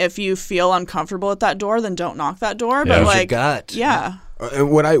judgment. If you feel uncomfortable at that door, then don't knock that door. But, Use like, your gut. yeah.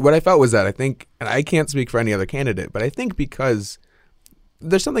 And what I felt was that I think, and I can't speak for any other candidate, but I think because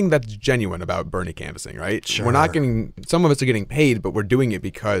there's something that's genuine about Bernie canvassing, right? Sure. We're not getting, some of us are getting paid, but we're doing it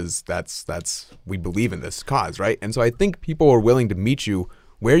because we believe in this cause, right? And so I think people are willing to meet you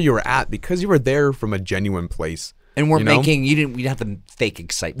where you were at because you were there from a genuine place. And we're you didn't have the fake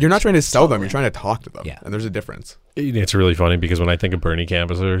excitement. You're not trying to sell them, you're trying to talk to them. Yeah. And there's a difference. It's really funny because when I think of Bernie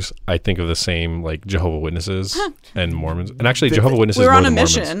canvassers, I think of the same, like, Jehovah's Witnesses and Mormons. And actually, Jehovah's Witnesses We were more on a than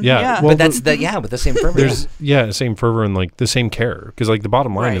mission. Mormons. Yeah. Well, But that's with the same fervor. there's same fervor and, like, the same care. Because, like, the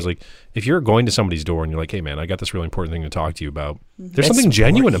bottom line is, Right. like, if you're going to somebody's door and you're like, hey, man, I got this really important thing to talk to you about, there's It's something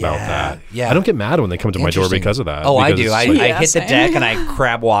genuine more- about yeah, that. yeah. I don't get mad when they come to my door Interesting. because of that. Oh, I because do. it's I like, hit the same. deck and I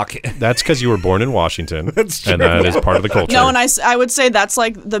crab walk. that's because you were born in Washington. That's and true. that is part of the culture. No, and I would say that's,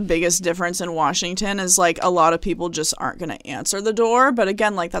 like, the biggest difference in Washington is, like, a lot of people just aren't going to answer the door. But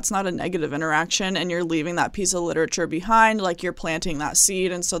again, like, that's not a negative interaction, and you're leaving that piece of literature behind. Like, you're planting that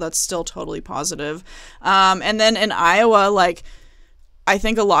seed, and so that's still totally positive. And then in Iowa, like, I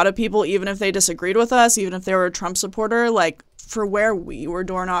think a lot of people, even if they disagreed with us, even if they were a Trump supporter, like, for where we were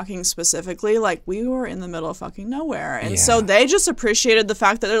door knocking specifically, like, we were in the middle of fucking nowhere. And so they just appreciated the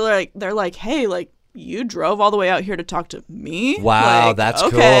fact that they're like, hey, like, you drove all the way out here to talk to me? Wow, Like, that's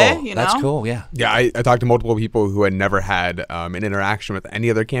okay, cool. you That's know? cool. Yeah. Yeah, I talked to multiple people who had never had an interaction with any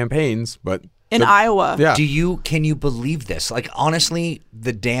other campaigns, but In Iowa. yeah. Can you believe this? Like, honestly,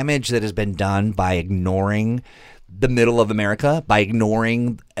 the damage that has been done by ignoring the middle of America, by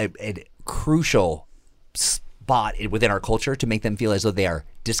ignoring a crucial spot within our culture to make them feel as though they are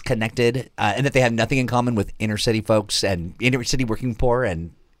disconnected and that they have nothing in common with inner city folks and inner city working poor.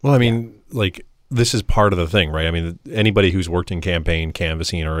 And Well, I mean, like, this is part of the thing, right? I mean, anybody who's worked in campaign,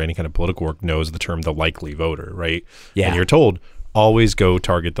 canvassing, or any kind of political work knows the term the likely voter, right? Yeah. And you're told, always go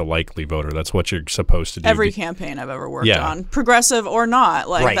target the likely voter. That's what you're supposed to do. Every campaign I've ever worked Yeah. on, progressive or not,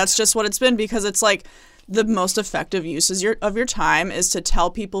 like, Right. that's just what it's been, because it's like the most effective uses of your time is to tell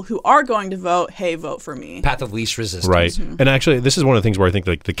people who are going to vote, hey, vote for me. path of least resistance. Right. And actually, this is one of the things where I think,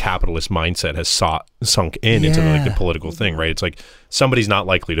 like, the capitalist mindset has sunk into the political thing, right? It's like somebody's not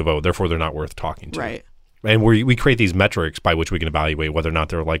likely to vote, therefore they're not worth talking to. Right. And we create these metrics by which we can evaluate whether or not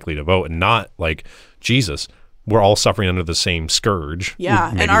they're likely to vote, and not like, Jesus, we're all suffering under the same scourge.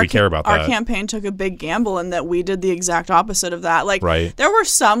 Yeah, Maybe and we care about our that. campaign took a big gamble in that we did the exact opposite of that. Like, Right. there were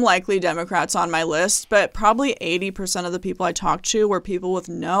some likely Democrats on my list, but probably 80% of the people I talked to were people with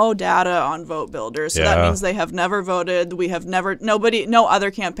no data on Vote Builders. So that Yeah. means they have never voted. No other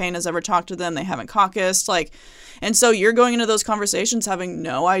campaign has ever talked to them. They haven't caucused. And so you're going into those conversations having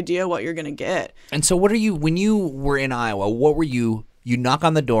no idea what you're going to get. And so what are you, when you were in Iowa, what were you knock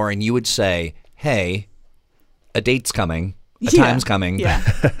on the door and you would say, hey, a date's coming, a Yeah. time's coming. Yeah.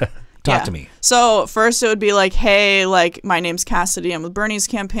 Talk to me. So first it would be like, hey, like, my name's Cassidy. I'm with Bernie's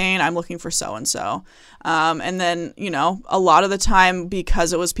campaign. I'm looking for so-and-so. And then, a lot of the time,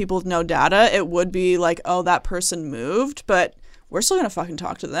 because it was people with no data, it would be like, oh, that person moved, but we're still going to fucking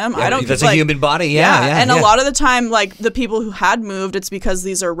talk to them. I don't That's a human body. Yeah. And a lot of the time, like, the people who had moved, it's because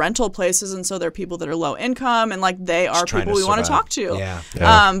these are rental places, and so they're people that are low income, and like they are trying people to we want to survive. talk to.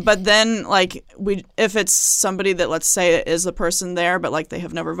 Yeah. But then, like, if it's somebody that, let's say, is the person there, but like they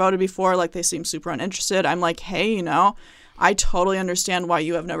have never voted before, like they seem super uninterested, I'm like, hey, I totally understand why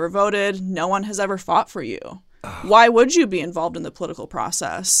you have never voted. No one has ever fought for you. Why would you be involved in the political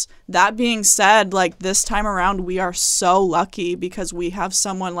process? That being said, like, this time around, we are so lucky because we have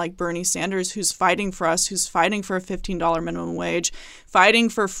someone like Bernie Sanders who's fighting for us, who's fighting for a $15 minimum wage, fighting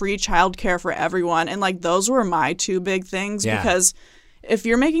for free childcare for everyone. And like, those were my two big things because if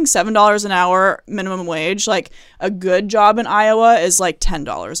you're making $7 an hour minimum wage, like, a good job in Iowa is like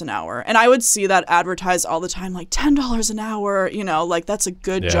 $10 an hour. And I would see that advertised all the time, like $10 an hour, like, that's a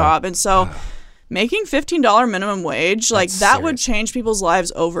good job. And so making $15 minimum wage, like, that would change people's lives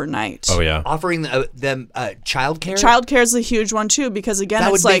overnight. Oh, yeah. Offering them childcare. Childcare is a huge one too, because again,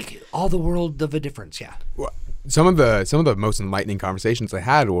 that it's would like, make all the world of a difference. Yeah. Some of the most enlightening conversations I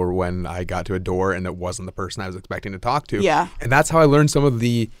had were when I got to a door and it wasn't the person I was expecting to talk to. Yeah. And that's how I learned some of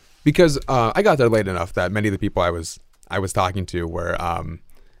the, because I got there late enough that many of the people I was talking to were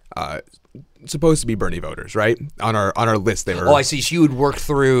supposed to be Bernie voters, right? On our list, they were. Oh, I see. So you would work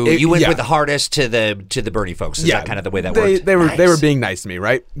through. You went with the hardest to the Bernie folks. Is that kind of the way that worked? They were being nice to me,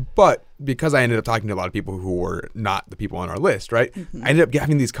 right? But because I ended up talking to a lot of people who were not the people on our list, right? I ended up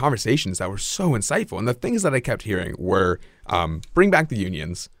having these conversations that were so insightful, and the things that I kept hearing were bring back the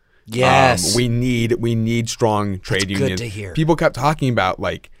unions. Yes. We need strong trade good unions. to hear. People kept talking about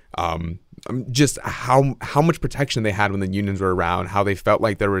like just how much protection they had when the unions were around, how they felt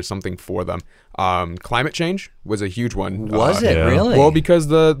like there was something for them. Climate change was a huge one. Was it really? Well, because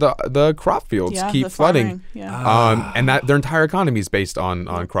the crop fields keep the flooding, farming, and that their entire economy is based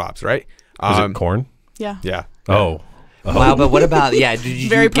on crops, right? Is it corn? Yeah. Yeah. Oh. Wow, but what about did you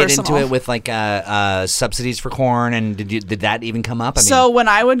Very get into personal. it with like subsidies for corn, and did that even come up? I mean, So when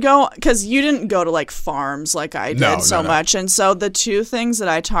I would go, because you didn't go to like farms like I did No, so no. much, and so the two things that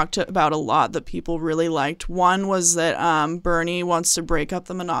I talked about a lot that people really liked, one was that Bernie wants to break up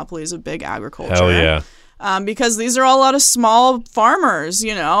the monopolies of big agriculture. Hell yeah. Because these are a lot of small farmers,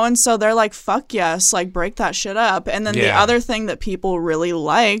 and so they're like, fuck yes, like, break that shit up. And then the other thing that people really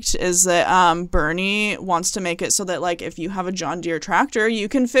liked is that Bernie wants to make it so that, like, if you have a John Deere tractor, you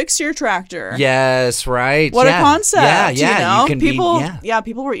can fix your tractor. yes, right. What yeah. a concept! Yeah. You can people, be,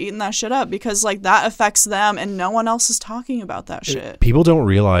 people were eating that shit up because like that affects them, and no one else is talking about that shit. People don't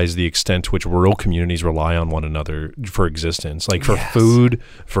realize the extent to which rural communities rely on one another for existence, like for food,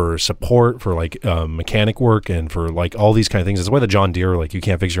 for support, for like mechanic work, and for like all these kind of things. That's why the John Deere, like, you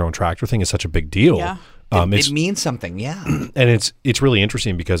can't fix your own tractor thing is such a big deal. Yeah. It means something. Yeah. And it's really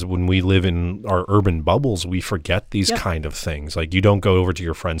interesting because when we live in our urban bubbles, we forget these kind of things. Like, you don't go over to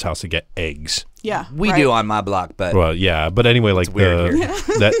your friend's house to get eggs. Yeah, We right. do on my block, but Well, yeah, but anyway, like weird here.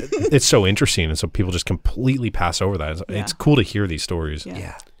 that it's so interesting, and so people just completely pass over that. It's cool to hear these stories.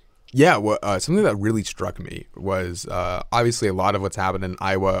 yeah. Yeah, well, something that really struck me was obviously a lot of what's happened in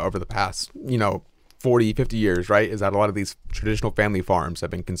Iowa over the past, 40, 50 years, right, is that a lot of these traditional family farms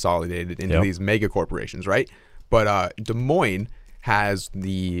have been consolidated into these mega corporations, right? But Des Moines has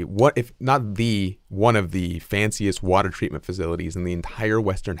one of the fanciest water treatment facilities in the entire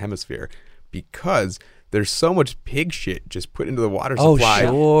Western Hemisphere because there's so much pig shit just put into the water supply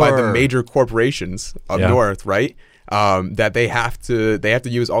by the sure. major corporations up north, right? That they have to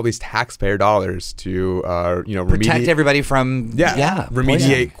use all these taxpayer dollars to Protect everybody from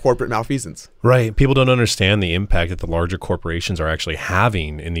remediate corporate malfeasance. Right. People don't understand the impact that the larger corporations are actually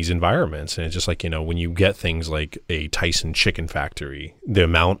having in these environments. And it's just like, when you get things like a Tyson chicken factory, the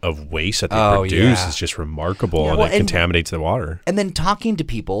amount of waste that they produce is just remarkable, and it contaminates the water. And then talking to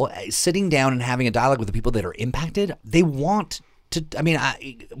people, sitting down and having a dialogue with the people that are impacted, they want to. I mean,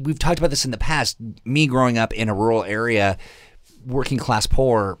 we've talked about this in the past. Me growing up in a rural area, working class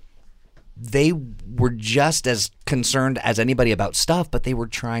poor, they were just as concerned as anybody about stuff, but they were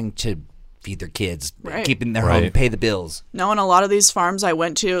trying to feed their kids, Right. keep in their home, pay the bills. No, and a lot of these farms I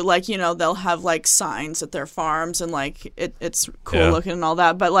went to, like, you know, they'll have like signs at their farms and like it's cool Yeah. looking and all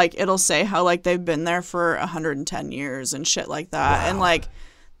that, but like it'll say how like they've been there for 110 years and shit like that. And like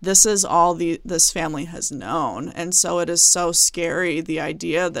this is all this family has known. And so it is so scary, the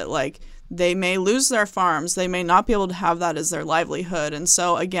idea that like they may lose their farms, they may not be able to have that as their livelihood. And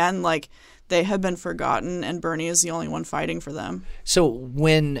so again, like they have been forgotten, and Bernie is the only one fighting for them. So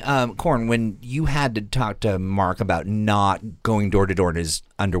when, Corn, when you had to talk to Mark about not going door to door in his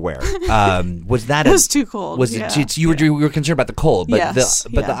underwear, was that It was too cold. Was yeah. it? You were concerned about the cold, but Yes,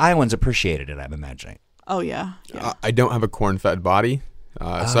 the yeah. Iowans appreciated it. I'm imagining. Oh yeah. I don't have a corn-fed body,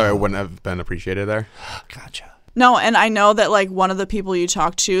 so I wouldn't have been appreciated there. Gotcha. No, and I know that like one of the people you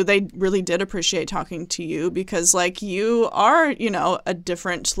talked to, they really did appreciate talking to you because like you are, you know, a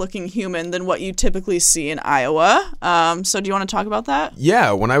different looking human than what you typically see in Iowa. So do you want to talk about that?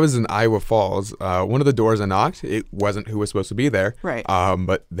 Yeah, when I was in Iowa Falls, one of the doors I knocked, it wasn't who was supposed to be there. Right.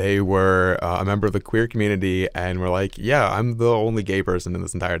 But they were a member of the queer community and were like, yeah, I'm the only gay person in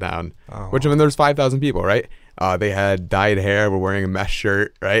this entire town. Which, I mean, there's 5,000 people, right? They had dyed hair, were wearing a mesh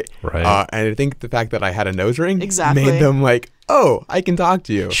shirt, right? Right. And I think the fact that I had a nose ring Exactly. made them like, oh, I can talk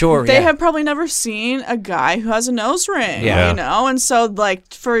to you. Sure. They yeah. have probably never seen a guy who has a nose ring, Yeah. you know? And so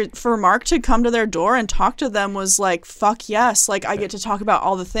like for Mark to come to their door and talk to them was like, fuck yes. Like I get to talk about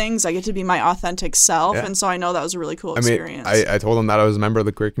all the things. I get to be my authentic self. Yeah. And so I know that was a really cool I mean, experience. I told them that I was a member of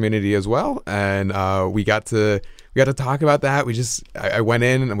the queer community as well, and we got to talk about that. I went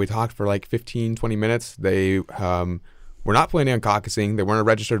in and we talked for like 15, 20 minutes. They were not planning on caucusing. They weren't a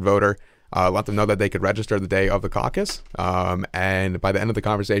registered voter. Let them know that they could register the day of the caucus. And by the end of the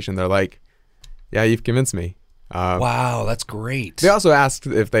conversation, they're like, yeah, you've convinced me. Wow, that's great. They also asked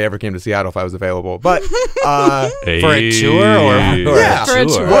if they ever came to Seattle if I was available, but For a tour or yeah, For a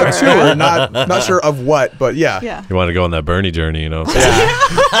tour. What tour? Not sure of what, but yeah. yeah. You want to go on that Bernie journey, you know?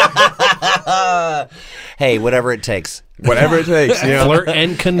 Hey, whatever it takes. Whatever it takes. You know? Flirt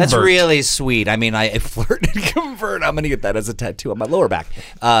and convert. That's really sweet. I mean, I flirt and convert. I'm going to get that as a tattoo on my lower back.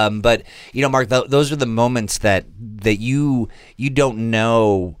 But you know, Mark, those are the moments that you don't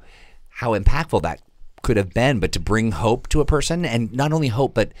know how impactful that could have been, but to bring hope to a person, and not only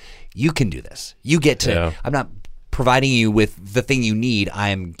hope, but you can do this. You get to. Yeah. I'm not providing you with the thing you need. I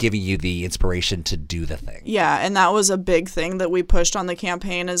am giving you the inspiration to do the thing. Yeah, and that was a big thing that we pushed on the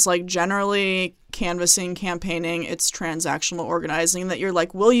campaign is like generally canvassing, campaigning, it's transactional organizing that you're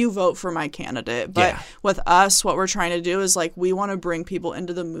like, will you vote for my candidate? But Yeah. with us, what we're trying to do is like, we want to bring people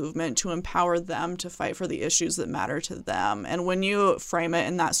into the movement to empower them to fight for the issues that matter to them. And when you frame it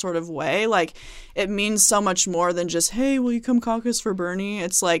in that sort of way, like it means so much more than just, hey, will you come caucus for Bernie?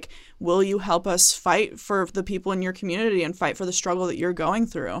 It's like, will you help us fight for the people in your community and fight for the struggle that you're going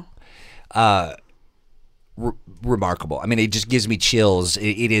through? Remarkable. I mean, it just gives me chills.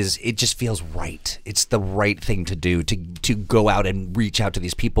 It just feels right. It's the right thing to do, to go out and reach out to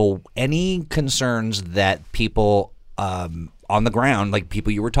these people. Any concerns that people on the ground, like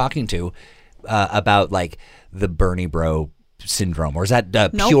people you were talking to, about like the Bernie bro syndrome, or is that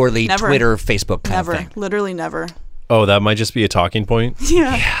Nope, purely never. Twitter, Facebook kind Never, of thing? literally never. Oh, that might just be a talking point?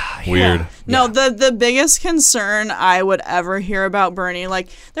 Yeah. Weird. No, the biggest concern I would ever hear about Bernie, like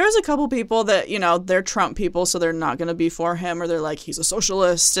there was a couple people that, you know, they're Trump people, so they're not going to be for him, or they're like, he's a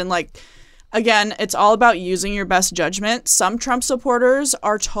socialist. And like, again, it's all about using your best judgment. Some Trump supporters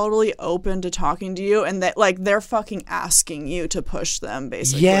are totally open to talking to you, and that like they're fucking asking you to push them,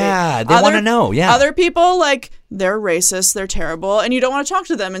 basically. Yeah, they wanna know, yeah. Other people, like, they're racist, they're terrible, and you don't want to talk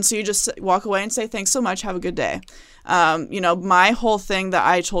to them, and so you just walk away and say, thanks so much, have a good day. You know, my whole thing that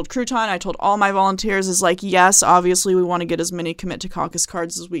I told Crouton, I told all my volunteers is like, yes, obviously we want to get as many commit to caucus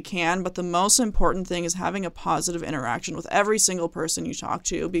cards as we can, but the most important thing is having a positive interaction with every single person you talk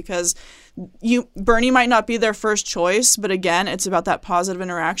to, because Bernie might not be their first choice, but again, it's about that positive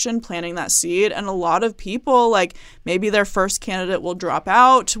interaction, planting that seed. And a lot of people, like maybe their first candidate will drop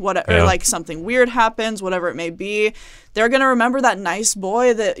out, or like something weird happens, whatever it may be. They're going to remember that nice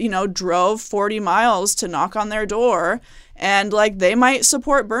boy that, you know, drove 40 miles to knock on their door, and like they might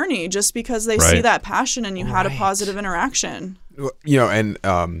support Bernie just because they see Right. that passion and you had a positive interaction. You know, and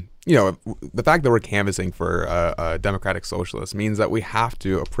you know, the fact that we're canvassing for a democratic socialist means that we have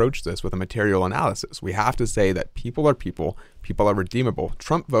to approach this with a material analysis. We have to say that people are people, people are redeemable.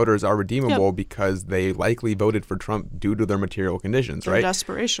 Trump voters are redeemable because they likely voted for Trump due to their material conditions, Their right?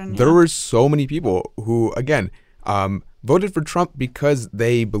 desperation. There yeah. were so many people who, again, voted for Trump because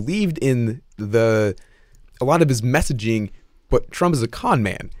they believed in a lot of his messaging, but Trump is a con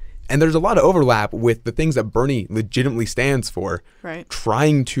man. And there's a lot of overlap with the things that Bernie legitimately stands for. Right.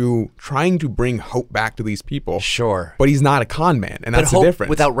 Trying to bring hope back to these people. Sure. But he's not a con man, and that's but hope the difference.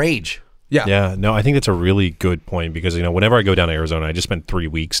 without rage. Yeah. Yeah, no, I think that's a really good point because, whenever I go down to Arizona, I just spent 3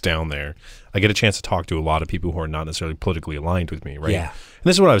 weeks down there. I get a chance to talk to a lot of people who are not necessarily politically aligned with me, right? Yeah. And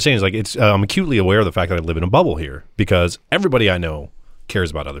this is what I was saying is like, I'm acutely aware of the fact that I live in a bubble here because everybody I know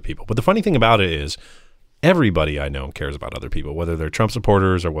cares about other people. But the funny thing about it is everybody I know cares about other people, whether they're Trump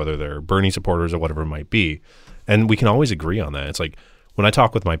supporters or whether they're Bernie supporters or whatever it might be. And we can always agree on that. It's like when I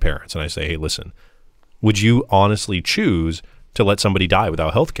talk with my parents and I say, hey, listen, would you honestly choose to let somebody die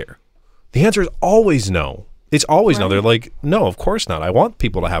without health care? The answer is always no. It's always no. They're like, no, of course not. I want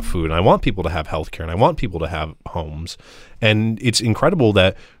people to have food, and I want people to have health care, and I want people to have homes. And it's incredible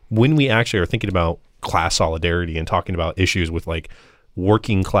that when we actually are thinking about class solidarity and talking about issues with like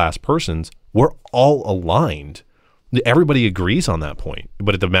working class persons, we're all aligned. Everybody agrees on that point.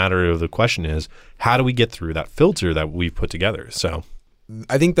 But the matter of the question is, how do we get through that filter that we've put together? So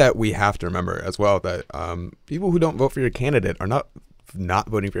I think that we have to remember as well that people who don't vote for your candidate are not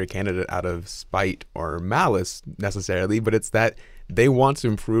voting for your candidate out of spite or malice necessarily, but it's that they want to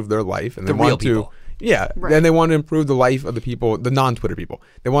improve their life and they want to, and they want to improve the life of the people, the non-Twitter people.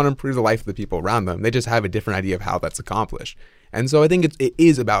 They want to improve the life of the people around them. They just have a different idea of how that's accomplished. And so I think it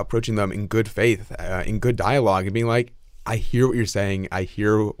is about approaching them in good faith, in good dialogue, and being like, I hear what you're saying. I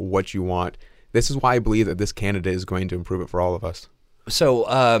hear what you want. This is why I believe that this candidate is going to improve it for all of us. So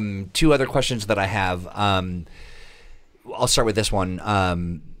 2 other questions that I have. I'll start with this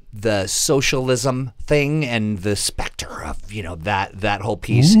one. The socialism thing and the specter of, that whole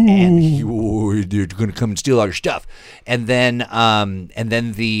piece, and you're going to come and steal all your stuff. And then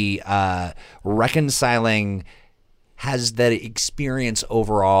the reconciling. Has that experience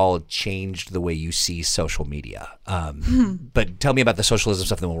overall changed the way you see social media? But tell me about the socialism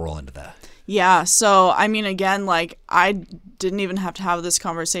stuff, then we'll roll into that. Yeah. So, again, like I didn't even have to have this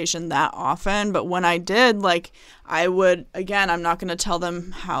conversation that often. But when I did, like I would, again, I'm not going to tell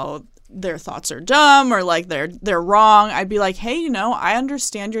them how their thoughts are dumb or like they're wrong. I'd be like, hey, I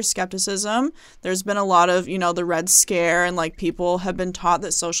understand your skepticism. There's been a lot of, the Red Scare and like people have been taught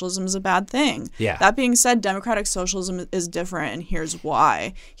that socialism is a bad thing. Yeah. That being said, democratic socialism is different, and here's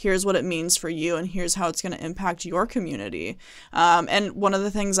why. Here's what it means for you, and here's how it's going to impact your community. And one of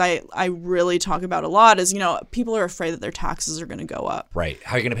the things I really talk about a lot is, people are afraid that their taxes are going to go up. Right.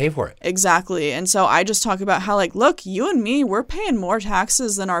 How are you going to pay for it? Exactly. And so I just talk about how like, look, you and me, we're paying more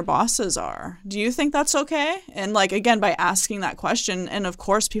taxes than our bosses are. Do you think that's okay? And like, again, by asking that question, and of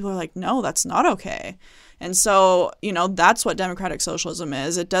course people are like, no, that's not okay. And so, that's what democratic socialism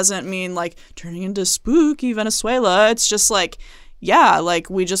is. It doesn't mean like turning into spooky Venezuela. It's just like, yeah, like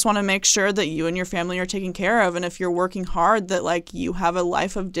we just want to make sure that you and your family are taken care of. And if you're working hard, that like you have a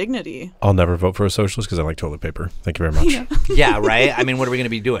life of dignity. I'll never vote for a socialist because I like toilet paper. Thank you very much. Yeah, right? What are we going to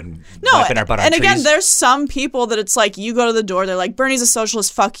be doing? No, Wiping our butt on and trees? Again, there's some people that it's like you go to the door, they're like, Bernie's a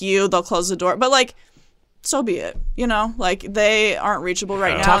socialist, fuck you. They'll close the door. But like, so be it. Like they aren't reachable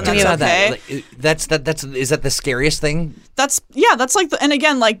right now. Talk to me about okay. that. Like, is that the scariest thing? That's like and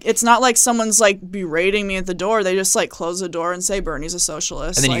again, like it's not like someone's like berating me at the door. They just like close the door and say Bernie's a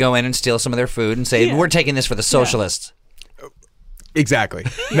socialist. And then like, you go in and steal some of their food and say, we're taking this for the socialists. Yeah. Exactly.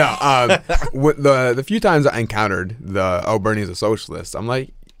 No, the few times I encountered Bernie's a socialist, I'm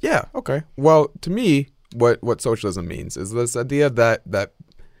like, yeah, okay. Well, to me, what socialism means is this idea that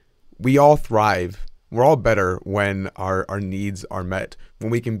we all thrive. We're all better when our needs are met,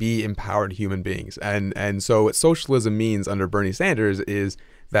 when we can be empowered human beings. And so what socialism means under Bernie Sanders is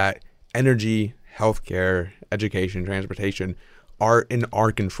that energy, healthcare, education, transportation are in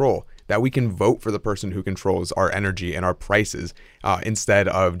our control, that we can vote for the person who controls our energy and our prices instead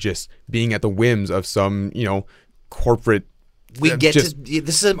of just being at the whims of some, corporate.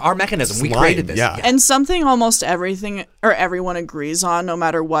 This is our mechanism. We created this. Yeah. And something almost everything or everyone agrees on, no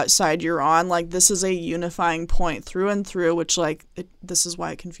matter what side you're on, like this is a unifying point through and through, which like this is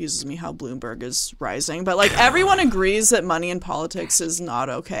why it confuses me how Bloomberg is rising. But like everyone agrees that money in politics is not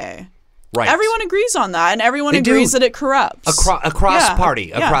okay. Right. Everyone agrees on that, and everyone agrees that it corrupts. Across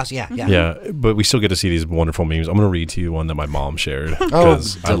party. Yeah, but we still get to see these wonderful memes. I'm going to read to you one that my mom shared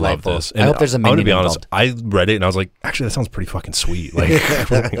because I love this. And I hope there's a meme. I'm going to be honest. I read it and I was like, actually, that sounds pretty fucking sweet. Like,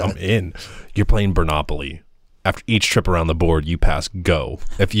 I'm in. You're playing Bernopoly. After each trip around the board, you pass go.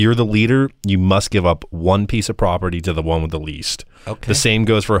 If you're the leader, you must give up one piece of property to the one with the least. Okay. The same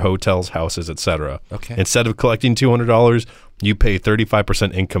goes for hotels, houses, etc. Okay. Instead of collecting $200, you pay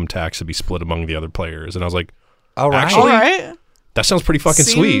 35% income tax to be split among the other players. And I was like, all right. Actually, That sounds pretty fucking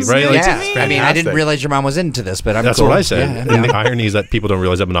Seems sweet, right? good Like, to Yeah, me. I mean, I didn't Fantastic. realize your mom was into this, but I'm that's cool. what I said. Yeah, And the irony is that people don't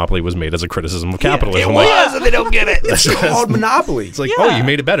realize that Monopoly was made as a criticism of capitalism. it Like, was, and they don't get it. It's called Monopoly. it's like, oh, Yeah. you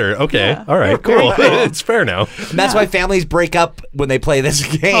made it better. Okay, Yeah. all right, cool. It's fair now. And that's why families break up when they play this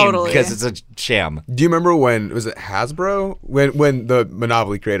game Totally. because it's a sham. Do you remember when was it Hasbro when the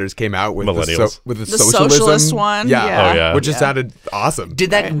Monopoly creators came out with Millennials. with the The socialism socialist one, yeah. Oh, yeah. which just sounded awesome.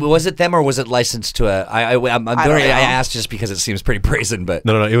 Did that was it them or was it licensed to a? I'm don't I know. asked just because it seems pretty brazen, but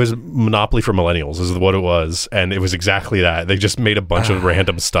No, it was Monopoly for Millennials is what it was, and it was exactly that. They just made a bunch of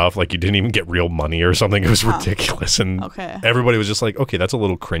random stuff, like you didn't even get real money or something. It was ridiculous, and Okay. everybody was just like, okay, that's a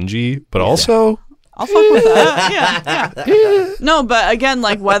little cringy, but also I'll fuck with that. Yeah. No, but again,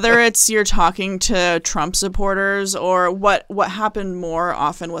 like whether it's you're talking to Trump supporters or what happened more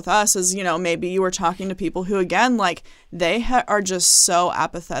often with us is, you know, maybe you were talking to people who, again, like they are just so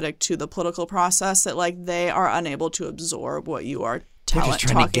apathetic to the political process that like they are unable to absorb what you are they're just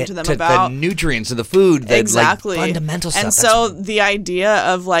trying talking to get to them to about. the nutrients of the food, the Exactly. like, fundamental stuff. And so the idea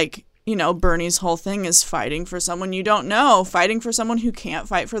of like, you know, Bernie's whole thing is fighting for someone you don't know, fighting for someone who can't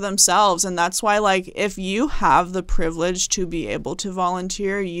fight for themselves. And that's why, like, if you have the privilege to be able to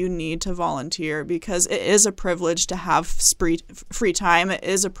volunteer, you need to volunteer because it is a privilege to have free time. It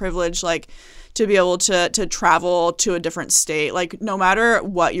is a privilege, like, to be able to travel to a different state. Like, no matter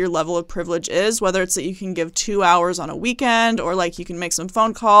what your level of privilege is, whether it's that you can give 2 hours on a weekend or, like, you can make some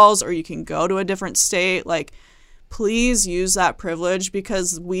phone calls or you can go to a different state, like, please use that privilege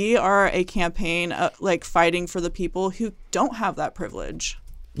because we are a campaign like fighting for the people who don't have that privilege.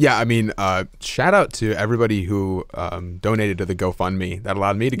 Yeah, I mean, shout out to everybody who donated to the GoFundMe. That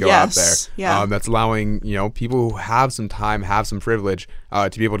allowed me to go out there. Yes, yeah. That's allowing, you know, people who have some time, have some privilege to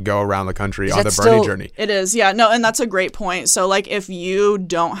be able to go around the country Is on that the Bernie still- journey. It is, yeah. No, and that's a great point. So, like, if you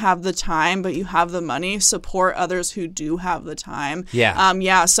don't have the time, but you have the money, support others who do have the time. Yeah.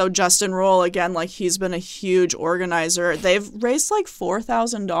 Yeah. So Justin Roll, again, like, he's been a huge organizer. They've raised like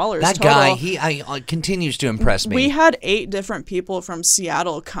 $4,000 that total. guy, he continues to impress me. We had 8 different people from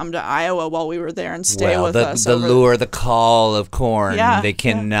Seattle come to Iowa while we were there and stay with us. the over lure, the call of corn, Yeah, they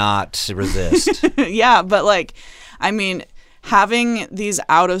cannot resist. Yeah, but like, I mean, having these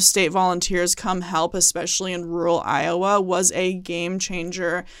out-of-state volunteers come help, especially in rural Iowa, was a game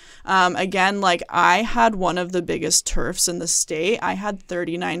changer. Again, like I had one of the biggest turfs in the state. I had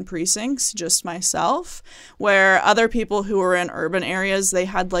 39 precincts, just myself, where other people who were in urban areas, they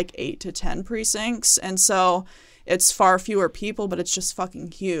had like 8 to 10 precincts. And so it's far fewer people, but it's just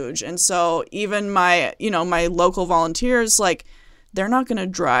fucking huge. And so even my local volunteers, like, they're not going to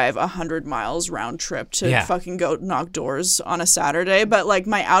drive 100 miles round trip to fucking go knock doors on a Saturday. But like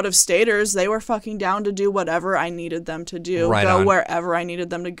my out-of-staters, they were fucking down to do whatever I needed them to do, Right go on. wherever I needed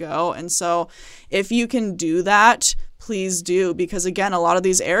them to go. And so if you can do that, please do. Because again, a lot of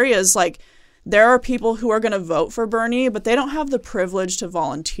these areas, like, there are people who are going to vote for Bernie, but they don't have the privilege to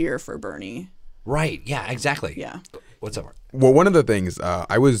volunteer for Bernie. Right. Yeah, exactly. Yeah. What's up? Well, one of the things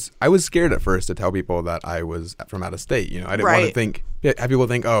I was scared at first to tell people that I was from out of state. You know, I didn't want to Right. think have people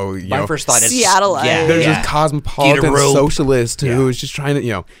think, oh, you My know, first thought is Seattleite. Yeah, there's yeah. this cosmopolitan Get a rope. socialist who is just trying to,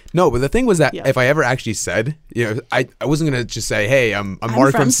 you know. No, but the thing was that Yeah. if I ever actually said, you know, I wasn't gonna just say, hey, I'm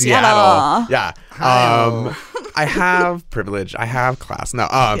Mark from from Seattle. Yeah. I have privilege. I have class. No.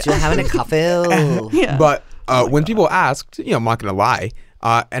 You're having a coffee. Yeah. But when people asked, you know, I'm not gonna lie.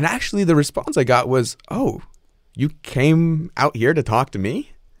 And actually, the response I got was, "Oh, you came out here to talk to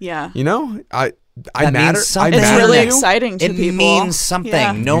me? Yeah. You know, I That matter. means something. It's matter really to you? exciting to It people. means something.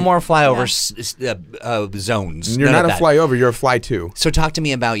 Yeah. No more flyover zones. You're None not of a that. flyover. You're a fly too. So talk to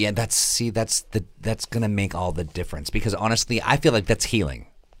me about that's gonna make all the difference because honestly, I feel like that's healing.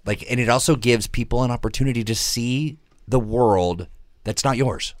 Like, and it also gives people an opportunity to see the world that's not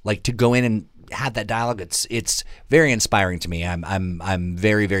yours. Like to go in and have that dialogue. It's very inspiring to me. I'm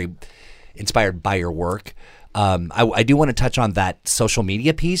very, very inspired by your work. I do want to touch on that social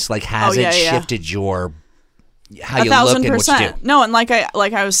media piece. Like, has it shifted your how you look and what you do? No, and like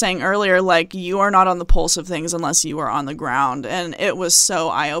I was saying earlier, like, you are not on the pulse of things unless you are on the ground. And it was so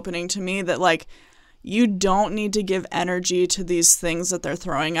eye-opening to me that, like, you don't need to give energy to these things that they're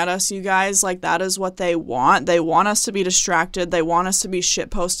throwing at us, you guys. Like, that is what they want. They want us to be distracted. They want us to be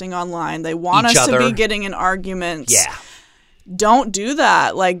shitposting online. They want Each us to other. be getting in arguments. Yeah. Don't do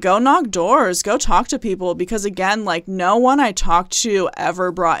that. Like, go knock doors, go talk to people, because again, like, no one I talked to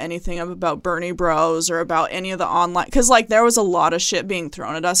ever brought anything up about Bernie Bros or about any of the online, because like there was a lot of shit being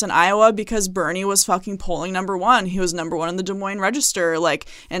thrown at us in Iowa because Bernie was fucking polling #1. He was #1 in the Des Moines Register, like,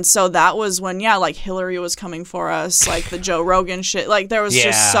 and so that was when like Hillary was coming for us, like the Joe Rogan shit, like there was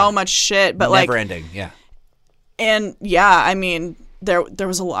just so much shit, but Never like ending. Yeah. And yeah, I mean, there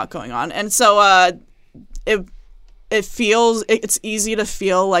was a lot going on. And so it's easy to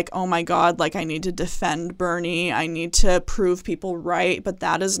feel like, oh my God, like I need to defend Bernie. I need to prove people right. But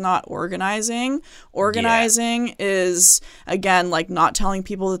that is not organizing. Organizing is, again, like not telling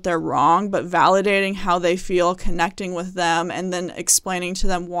people that they're wrong, but validating how they feel, connecting with them, and then explaining to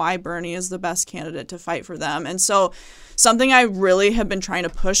them why Bernie is the best candidate to fight for them. And so something I really have been trying to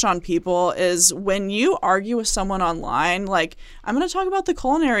push on people is when you argue with someone online, like I'm going to talk about the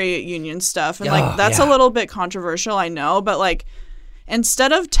culinary union stuff. And like, that's a little bit controversial, I know, but like,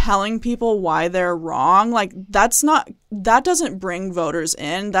 instead of telling people why they're wrong, like that doesn't bring voters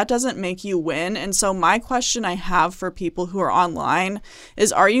in. That doesn't make you win. And so my question I have for people who are online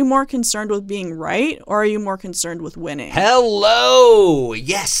is, are you more concerned with being right or are you more concerned with winning? Hello.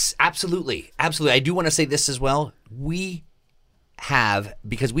 Yes, absolutely. Absolutely. I do want to say this as well. We have,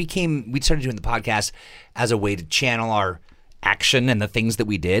 because we started doing the podcast as a way to channel our action and the things that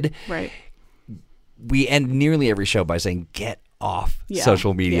we did. Right. We end nearly every show by saying, get off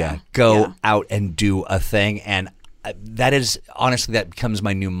social media, go out and do a thing. And that is, honestly, that becomes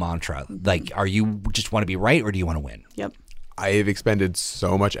my new mantra. Like, are you just want to be right or do you want to win? Yep. I have expended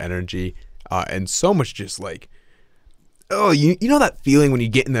so much energy and so much just like, you know that feeling when you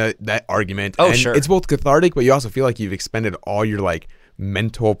get in that argument? Oh, and sure. It's both cathartic, but you also feel like you've expended all your like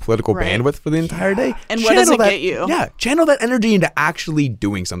mental political bandwidth for the entire day. And what does it get you? Yeah, channel that energy into actually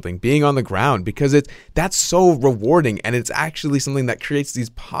doing something, being on the ground, because that's so rewarding, and it's actually something that creates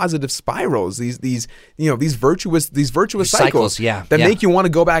these positive spirals, these virtuous cycles that make you want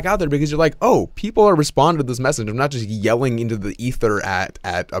to go back out there because you're like, oh, people are responding to this message. I'm not just yelling into the ether at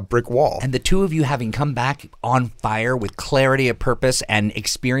a brick wall. And the two of you having come back on fire with clarity of purpose and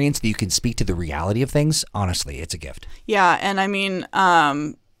experience that you can speak to the reality of things, honestly, it's a gift. Yeah, and I mean,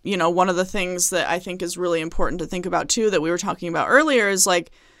 one of the things that I think is really important to think about too, that we were talking about earlier, is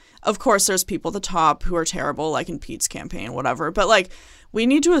like, of course, there's people at the top who are terrible, like in Pete's campaign, whatever. But like, we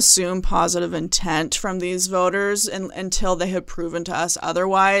need to assume positive intent from these voters until they have proven to us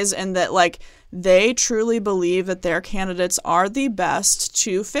otherwise, and that like they truly believe that their candidates are the best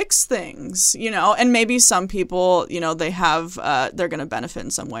to fix things, and maybe some people, they have, they're going to benefit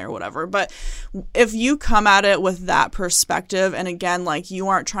in some way or whatever. But if you come at it with that perspective, and again, like you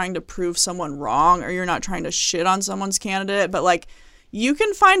aren't trying to prove someone wrong or you're not trying to shit on someone's candidate, but like you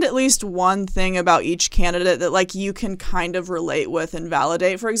can find at least one thing about each candidate that like you can kind of relate with and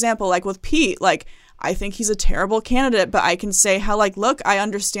validate. For example, like with Pete, like I think he's a terrible candidate, but I can say how like, look, I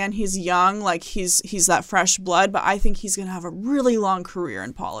understand he's young, like he's that fresh blood, but I think he's going to have a really long career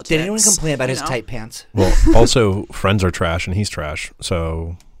in politics. Did anyone complain about his tight pants? Well, also friends are trash and he's trash.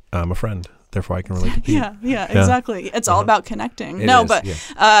 So I'm a friend. Therefore I can relate to Pete. Yeah, exactly. It's all about connecting.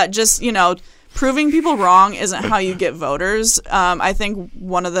 Just, proving people wrong isn't how you get voters. I think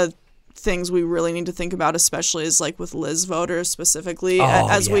one of the things we really need to think about, especially is like with Liz voters specifically,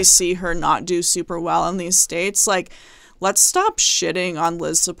 we see her not do super well in these states, like let's stop shitting on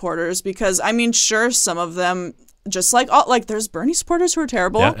Liz supporters, because I mean, sure, some of them, just like there's Bernie supporters who are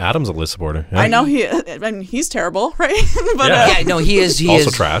terrible. Yeah, Adam's a Liz supporter. Yeah. I know he's terrible, right? But he is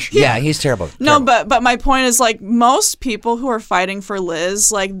also trash. Yeah, he's terrible. No, but my point is like most people who are fighting for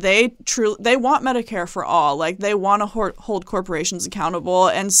Liz, like they want Medicare for all, like they want to hold corporations accountable,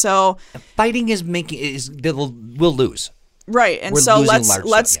 and so fighting we'll lose. Right. And so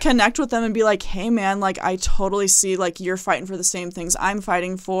let's connect with them and be like, hey, man, like I totally see like you're fighting for the same things I'm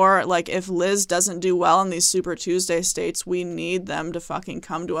fighting for. Like if Liz doesn't do well in these Super Tuesday states, we need them to fucking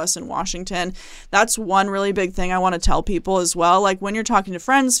come to us in Washington. That's one really big thing I want to tell people as well. Like when you're talking to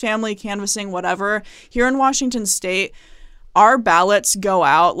friends, family, canvassing, whatever, here in Washington State, our ballots go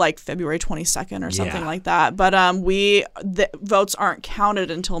out like February 22nd or something like that. But the votes aren't counted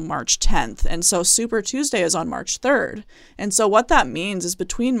until March 10th. And so Super Tuesday is on March 3rd. And so what that means is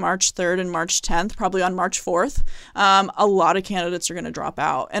between March 3rd and March 10th, probably on March 4th, a lot of candidates are going to drop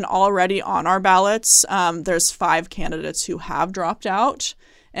out. And already on our ballots, there's 5 candidates who have dropped out.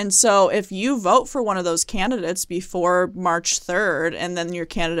 And so if you vote for one of those candidates before March 3rd and then your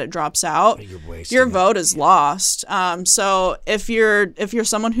candidate drops out, your vote is lost. So if you're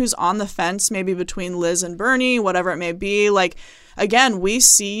someone who's on the fence, maybe between Liz and Bernie, whatever it may be, like, again, we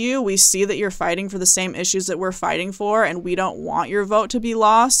see you. We see that you're fighting for the same issues that we're fighting for, and we don't want your vote to be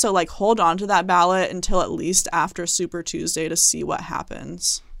lost. So, like, hold on to that ballot until at least after Super Tuesday to see what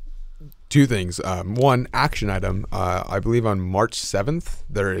happens. 2 things. One, action item. I believe on March 7th,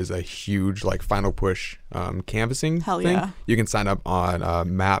 there is a huge final push canvassing thing. Yeah. You can sign up on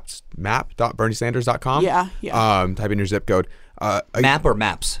map.berniesanders.com. Yeah. Type in your zip code. Map or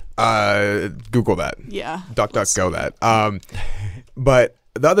maps? Google that. Yeah. DuckDuckGo that. But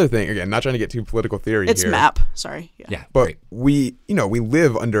the other thing, again, not trying to get too political theory It's here. MAP. Sorry. Yeah, But great. we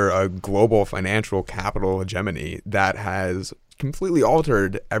live under a global financial capital hegemony that has completely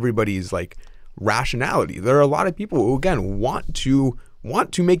altered everybody's like rationality. There are a lot of people who, again, want to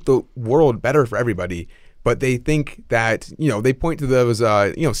make the world better for everybody, but they think that, they point to those,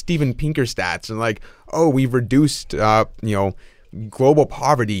 Steven Pinker stats and like, oh, we've reduced, global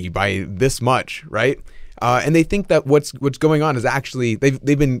poverty by this much, right? And they think that what's going on is actually they've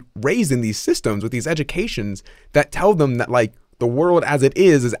been raised in these systems with these educations that tell them that like the world as it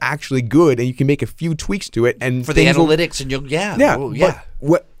is actually good, and you can make a few tweaks to it. And For the analytics, and you'll yeah. But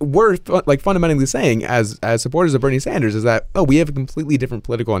what we're like fundamentally saying as supporters of Bernie Sanders is that we have a completely different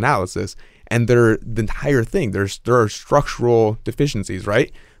political analysis, and the entire thing there are structural deficiencies,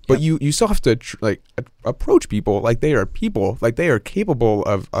 right? But you still have to approach people like they are people, like they are capable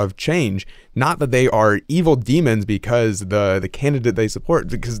of change, not that they are evil demons because the candidate they support,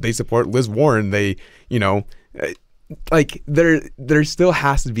 because they support Liz Warren, like there still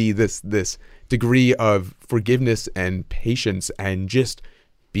has to be this degree of forgiveness and patience and just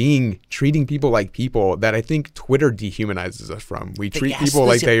treating people like people that I think Twitter dehumanizes us from. We treat people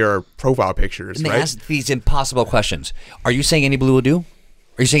like they are profile pictures, and right? they ask these impossible questions. Are you saying any blue will do?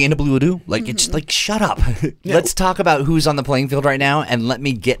 Are you saying any blue will do? Like, it's like, shut up. Let's talk about who's on the playing field right now, and let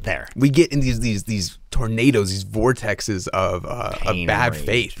me get there. We get in these tornadoes, these vortexes of bad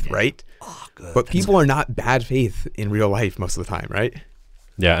faith, right? Oh, good. But people are not bad faith in real life most of the time, right?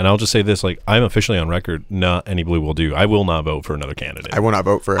 Yeah, and I'll just say this: like, I'm officially on record. Not any blue will do. I will not vote for another candidate. I will not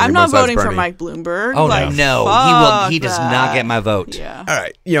vote for. I'm anyone not voting besides for Bernie. Mike Bloomberg. Oh, like, no. fuck He does that. not get my vote. Yeah. All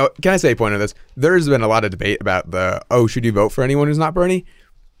right, can I say a point on this? There's been a lot of debate about should you vote for anyone who's not Bernie?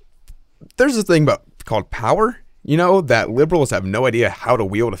 There's this thing called power, that liberals have no idea how to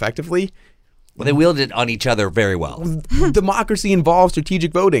wield effectively. Well, they wielded it on each other very well. Democracy involves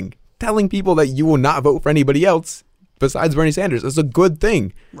strategic voting. Telling people that you will not vote for anybody else besides Bernie Sanders is a good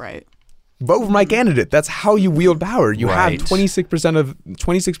thing. Right. Vote for my candidate. That's how you wield power. You Right. have 26%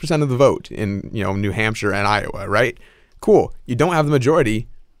 of the vote in New Hampshire and Iowa, right? Cool. You don't have the majority,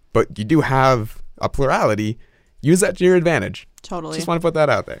 but you do have a plurality. Use that to your advantage. Totally. Just want to put that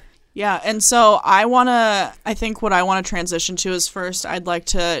out there. Yeah, and so I think what I want to transition to is first I'd like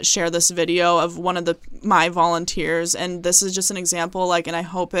to share this video of one of my volunteers, and this is just an example, and I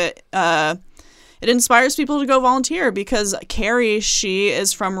hope it inspires people to go volunteer, because Carrie, she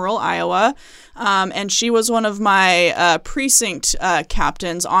is from rural Iowa, and she was one of my precinct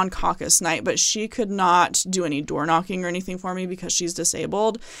captains on caucus night, but she could not do any door knocking or anything for me because she's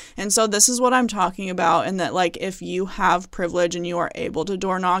disabled. And so this is what I'm talking about, and that if you have privilege and you are able to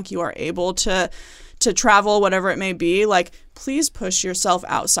door knock, you are able to travel, whatever it may be, please push yourself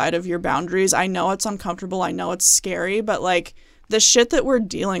outside of your boundaries. I know it's uncomfortable. I know it's scary, but the shit that we're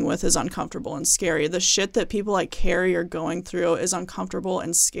dealing with is uncomfortable and scary. The shit that people like Carrie are going through is uncomfortable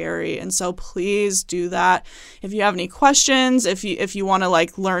and scary. And so please do that. If you have any questions, if you want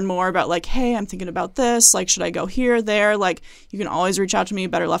to learn more about hey, I'm thinking about this, should I go here, there, you can always reach out to me,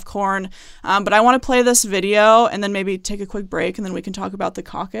 Better Left Corn. But I want to play this video and then maybe take a quick break, and then we can talk about the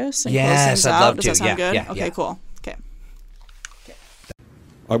caucus and close things I'd out. love Does to. that sound Yeah, good? yeah, Okay, yeah. cool. Okay.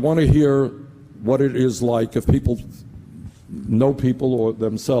 I want to hear what it is like if people know people or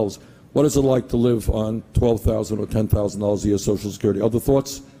themselves. What is it like to live on $12,000 or $10,000 a year Social Security? Other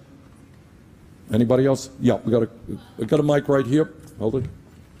thoughts? Anybody else? Yeah, we got a mic right here. Hold it.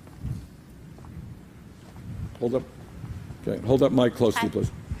 Hold up. Okay, hold that mic close to you, please.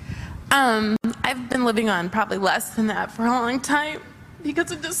 I've been living on probably less than that for a long time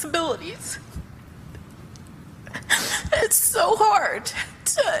because of disabilities. It's so hard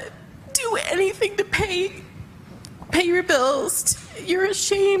to do anything to pay your bills. You're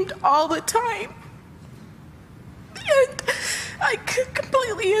ashamed all the time. And I could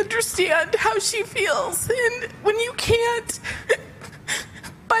completely understand how she feels. And when you can't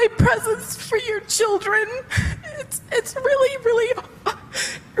buy presents for your children, it's really, really,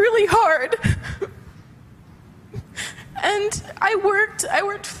 really hard. And I worked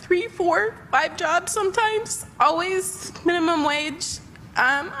 3, 4, 5 jobs sometimes, always minimum wage.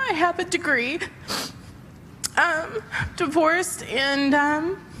 I have a degree. Divorced, and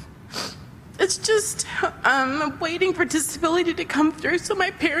it's just I'm waiting for disability to come through, so my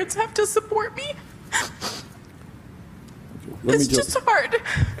parents have to support me. It's just hard.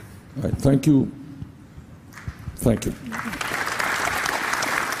 All right, thank you. Thank you.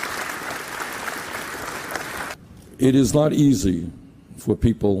 It is not easy for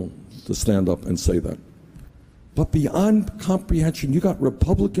people to stand up and say that. But beyond comprehension, you got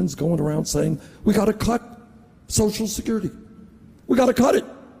Republicans going around saying, we got to cut Social Security. We got to cut it.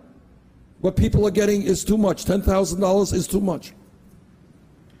 What people are getting is too much. $10,000 is too much.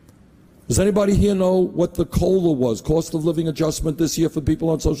 Does anybody here know what the COLA was, cost of living adjustment this year for people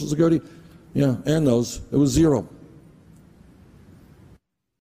on Social Security? Yeah, Ann knows. It was 0.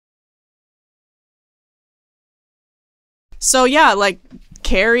 So yeah, like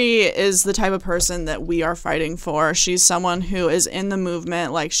Carrie is the type of person that we are fighting for. She's someone who is in the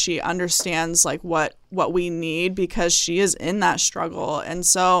movement, like she understands like what we need because she is in that struggle. And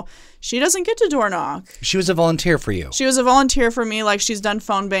so she doesn't get to door knock. She was a volunteer for you. She was a volunteer for me. Like she's done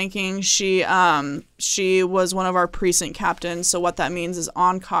phone banking. She was one of our precinct captains. So what that means is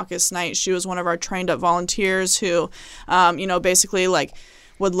on caucus night, she was one of our trained up volunteers who, basically like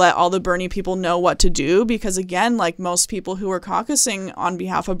would let all the Bernie people know what to do because, again, like most people who were caucusing on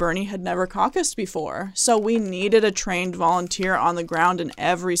behalf of Bernie had never caucused before. So we needed a trained volunteer on the ground in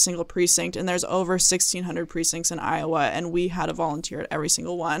every single precinct, and there's over 1,600 precincts in Iowa, and we had a volunteer at every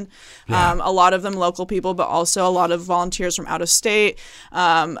single one. Yeah. A lot of them local people, but also a lot of volunteers from out of state.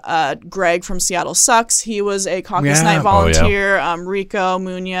 Greg from Seattle Sucks, he was a caucus night volunteer. Rico,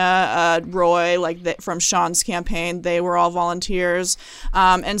 Munya, Roy, from Sean's campaign, they were all volunteers.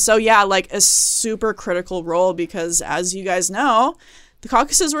 And so, yeah, like a super critical role because, as you guys know, the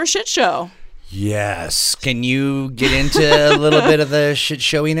caucuses were a shit show. Yes. Can you get into a little bit of the shit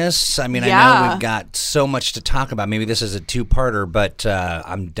showiness? I mean, I know we've got so much to talk about. Maybe this is a two-parter, but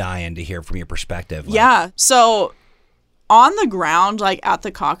I'm dying to hear from your perspective. Yeah. So on the ground, like at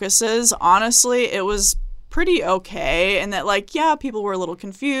the caucuses, honestly, it was pretty okay, and that like people were a little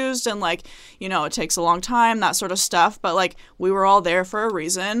confused and like it takes a long time, that sort of stuff, but like we were all there for a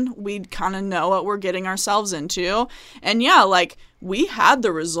reason. We kind of know what we're getting ourselves into, and like we had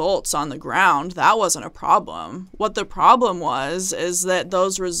the results on the ground. That wasn't a problem. What the problem is that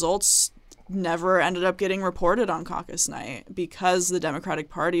those results never ended up getting reported on caucus night because the Democratic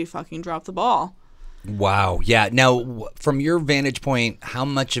Party fucking dropped the ball. Wow. Yeah. Now, from your vantage point, how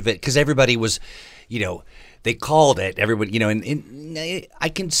much of it, because everybody was they called it, everybody, and I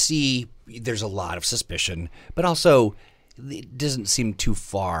can see there's a lot of suspicion, but also it doesn't seem too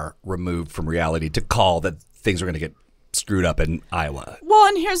far removed from reality to call that things are going to get screwed up in Iowa. Well,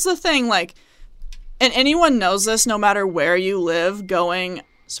 and here's the thing, like, and anyone knows this, no matter where you live, going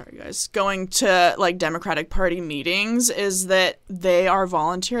to like Democratic Party meetings is that they are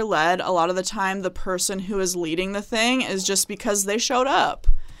volunteer led. A lot of the time, the person who is leading the thing is just because they showed up.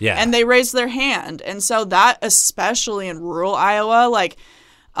 Yeah. And they raised their hand. And so that, especially in rural Iowa, like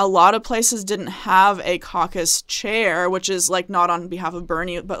a lot of places didn't have a caucus chair, which is like not on behalf of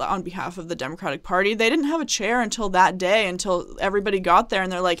Bernie, but on behalf of the Democratic Party. They didn't have a chair until that day, until everybody got there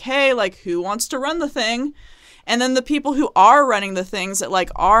and they're like, hey, like who wants to run the thing? And then the people who are running the things that like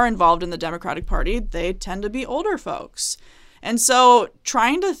are involved in the Democratic Party, they tend to be older folks. And so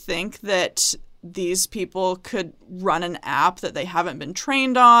trying to think that these people could run an app that they haven't been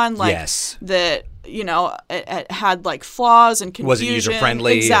trained on, like that, it had like flaws and confusion. Wasn't user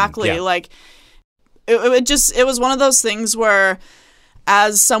friendly. Exactly. Like it was one of those things where,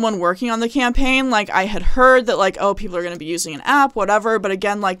 as someone working on the campaign, like I had heard that like, oh, people are going to be using an app, whatever. But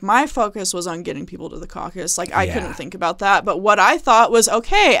again, like my focus was on getting people to the caucus. Like I couldn't think about that. But what I thought was,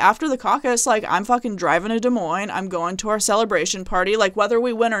 okay, after the caucus, like I'm fucking driving to Des Moines. I'm going to our celebration party, like whether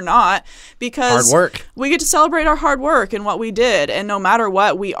we win or not, because hard work. We get to celebrate our hard work and what we did. And no matter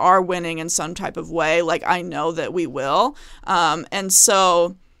what, we are winning in some type of way. Like I know that we will. And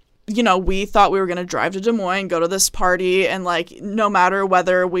so we thought we were going to drive to Des Moines, go to this party, and like no matter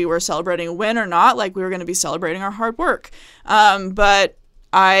whether we were celebrating a win or not, like we were going to be celebrating our hard work. But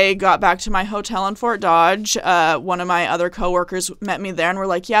I got back to my hotel in Fort Dodge. One of my other coworkers met me there and we're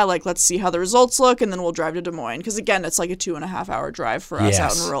like, let's see how the results look, and then we'll drive to Des Moines. Because again, it's like a 2.5 hour drive for us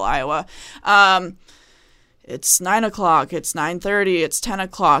out in rural Iowa. It's 9 o'clock, it's 9:30, it's 10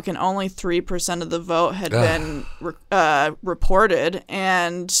 o'clock, and only 3% of the vote had been reported.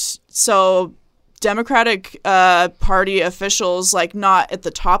 And so Democratic Party officials, like not at the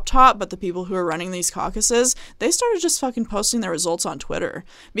top, but the people who are running these caucuses, they started just fucking posting their results on Twitter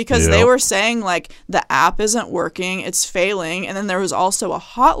because they were saying like the app isn't working, it's failing. And then there was also a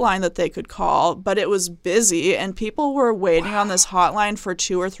hotline that they could call, but it was busy and people were waiting on this hotline for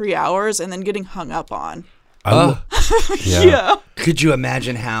 2 or 3 hours and then getting hung up on. Could you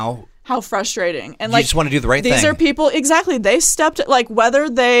imagine how how frustrating. And You just want to do the right these thing. are people, exactly, they stepped, like, whether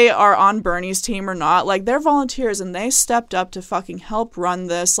they are on Bernie's team or not, like, they're volunteers and they stepped up to fucking help run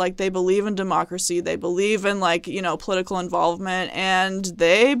this. Like, they believe in democracy, they believe in, like, you know, political involvement, and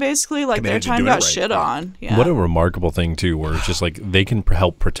they basically, like, their Committed to time doing got it right. shit on. Yeah. What a remarkable thing, too, where it's just like they can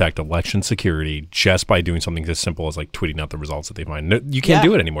help protect election security just by doing something as simple as like tweeting out the results that they find. No, you can't Yeah.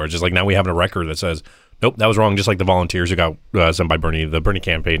 do it anymore. It's just like now we have a record that says, nope, that was wrong. Just like the volunteers who got sent by Bernie, the Bernie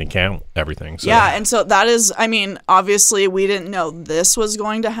campaign, and count everything. So. Yeah, and so that is, I mean, obviously we didn't know this was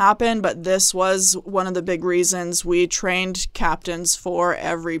going to happen, but this was one of the big reasons we trained captains for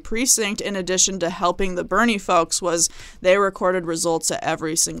every precinct. In addition to helping the Bernie folks, was they recorded results at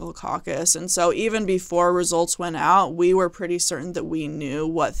every single caucus. And so even before results went out, we were pretty certain that we knew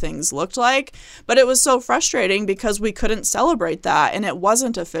what things looked like. But it was so frustrating because we couldn't celebrate that, and it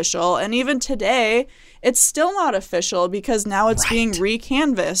wasn't official. And even today, it's still not official because now it's being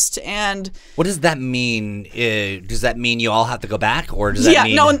recanvassed. And What does that mean? Does that mean you all have to go back, or does that yeah,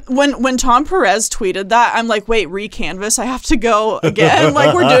 mean? no. When Tom Perez tweeted that, I'm like, wait, recanvass? I have to go again?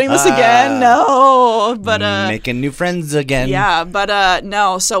 Like, we're doing this again? No, but making new friends again. yeah, but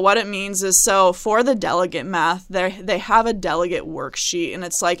no. So what it means is, so for the delegate math, they have a delegate worksheet, and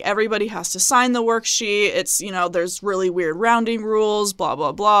it's like everybody has to sign the worksheet. It's, you know, there's really weird rounding rules, blah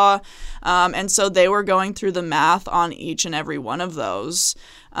blah blah, and so they were going through the math on each and every one of those.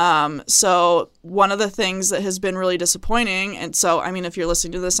 So one of the things that has been really disappointing, and so, I mean, if you're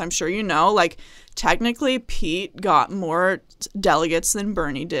listening to this, I'm sure you know, like, technically Pete got more delegates than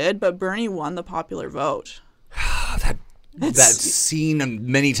Bernie did, but Bernie won the popular vote. That's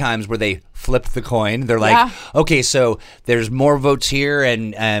seen many times where they flipped the coin. They're like, Yeah. okay, so there's more votes here,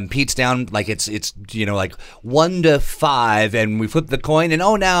 and Pete's down, like it's you know, like 1-5, and we flip the coin, and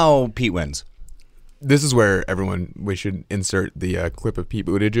now Pete wins. This is where we should insert the clip of Pete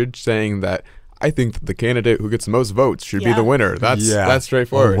Buttigieg saying that I think that the candidate who gets the most votes should be Yeah. the winner. That's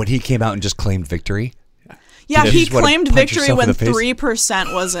straightforward. When he came out and just claimed victory. Yeah, You he just wanna claimed punch victory yourself in when the face.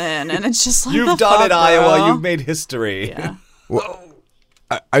 3% was in, and it's just like, You've the done fuck, it, Iowa. bro? You've made history. Yeah.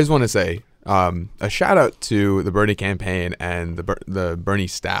 I just want to say a shout out to the Bernie campaign and the Bernie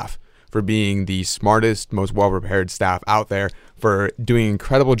staff for being the smartest, most well-prepared staff out there, for doing an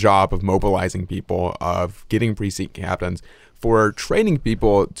incredible job of mobilizing people, of getting precinct captains, for training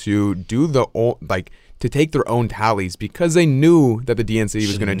people to do to take their own tallies because they knew that the DNC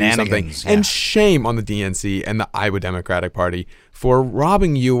was going to do something. Shenanigans, yeah. And shame on the DNC and the Iowa Democratic Party for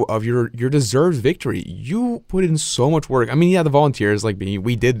robbing you of your deserved victory. You put in so much work. I mean, yeah, the volunteers, like me,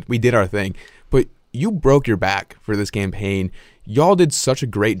 we did our thing, but you broke your back for this campaign. Y'all did such a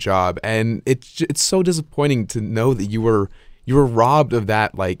great job, and it's so disappointing to know that you were robbed of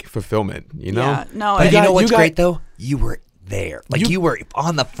that, like, fulfillment. You know? Yeah, no, But it- you know what's great though? You were there. Like, You- you were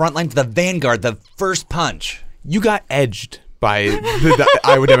on the front lines, the vanguard, the first punch. You got edged by the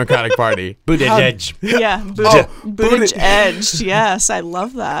Iowa Democratic Party. Buttigieg. Yeah, Buttigieg edged. Yes, I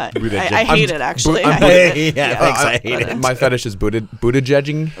love that. I hate it, actually. I hate it. Yeah, thanks. I hate it. My fetish is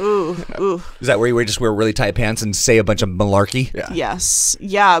Buttigieging. Ooh. Is that where you just wear really tight pants and say a bunch of malarkey? Yeah. Yes.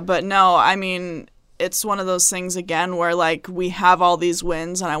 Yeah, but no, I mean, it's one of those things, again, where, like, we have all these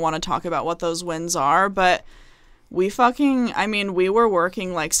wins, and I want to talk about what those wins are, but we were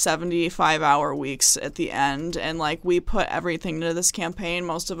working like 75-hour weeks at the end, and, like, we put everything into this campaign.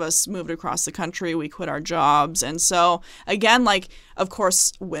 Most of us moved across the country. We quit our jobs. And so, again, like, of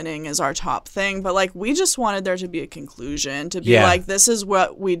course, winning is our top thing, but, like, we just wanted there to be a conclusion, to be like, this is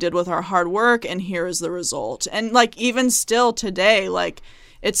what we did with our hard work, and here is the result. And, like, even still today, like,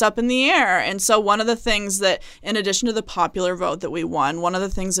 it's up in the air. And so one of the things that, in addition to the popular vote that we won, one of the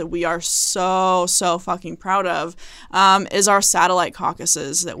things that we are so fucking proud of is our satellite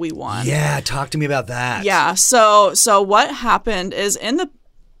caucuses that we won. Yeah, talk to me about that. Yeah. So what happened is, in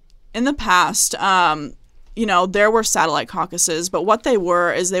the past, you know, there were satellite caucuses, but what they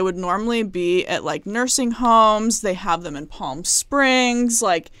were is they would normally be at, like, nursing homes. They have them in Palm Springs,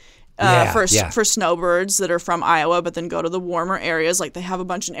 like, for snowbirds that are from Iowa, but then go to the warmer areas. Like, they have a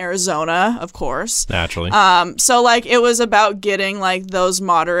bunch in Arizona, of course. Naturally. So, like, it was about getting, like, those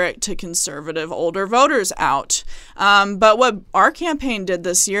moderate to conservative older voters out. But what our campaign did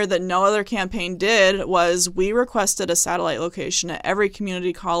this year that no other campaign did was we requested a satellite location at every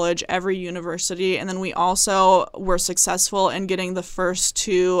community college, every university, and then we also were successful in getting the first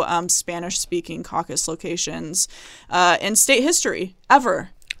 2 Spanish-speaking caucus locations in state history ever.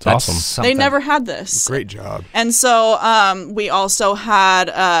 It's awesome. They never had this. Great job. And so we also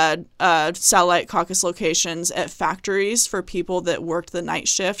had satellite caucus locations at factories for people that worked the night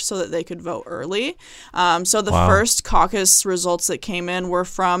shift so that they could vote early. So the first caucus results that came in were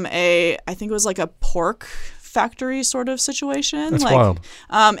from I think it was like a pork factory sort of situation. That's wild.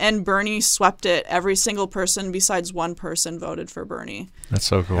 And Bernie swept it. Every single person besides one person voted for Bernie. That's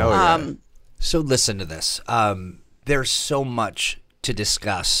so cool. Hell yeah. So listen to this. There's so much to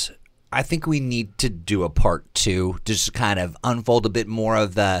discuss. I think we need to do a part 2 to just kind of unfold a bit more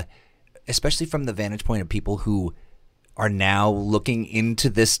of the, especially from the vantage point of people who are now looking into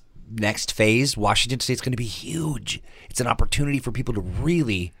this next phase. Washington State's going to be huge. It's an opportunity for people to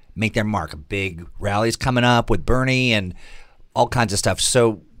really make their mark. Big rallies coming up with Bernie and all kinds of stuff.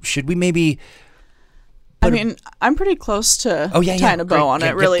 So should we maybe... I mean, I'm pretty close to tying a bow Great. on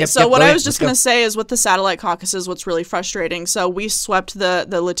it, really. So what I was just going to say is with the satellite caucuses, what's really frustrating. So we swept the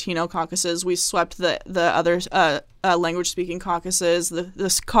Latino caucuses. We swept the other language-speaking caucuses,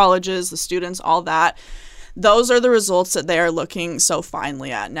 the colleges, the students, all that. Those are the results that they are looking so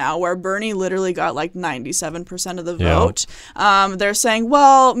finely at now, where Bernie literally got like 97% of the vote. They're saying,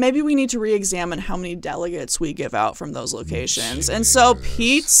 well, maybe we need to re-examine how many delegates we give out from those locations. And so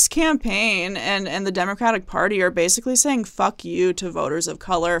Pete's campaign and the Democratic Party are basically saying, fuck you to voters of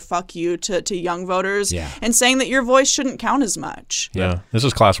color, fuck you to young voters, and saying that your voice shouldn't count as much. Yeah, this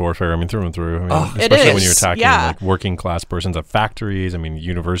is class warfare. I mean, through and through. I mean, it especially is. when you're attacking Yeah. like working class persons at factories. I mean,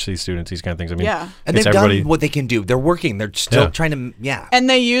 university students, these kind of things. I mean, And it's they've everybody. done what they can do. They're working. They're still trying to, And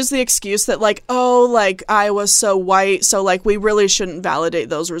they use the excuse that like, oh, like Iowa's so white, so like we really shouldn't validate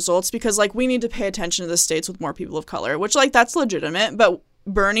those results because like we need to pay attention to the states with more people of color, which like that's legitimate, but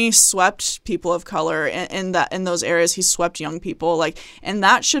Bernie swept people of color in those areas. He swept young people, like, and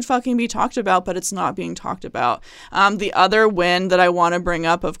that should fucking be talked about, but it's not being talked about. The other win that I want to bring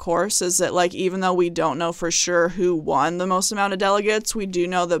up, of course, is that like even though we don't know for sure who won the most amount of delegates, we do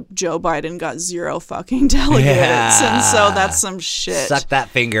know that Joe Biden got 0 fucking delegates, and so that's some shit. suck that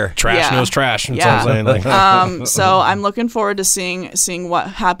finger. Trash knows trash. That's what I'm saying. Like, So I'm looking forward to seeing what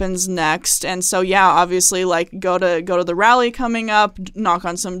happens next. And so yeah, obviously like go to the rally coming up, knock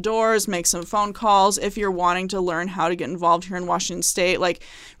on some doors, make some phone calls. If you're wanting to learn how to get involved here in Washington State, like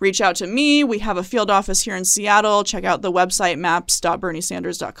reach out to me. We have a field office here in Seattle. Check out the website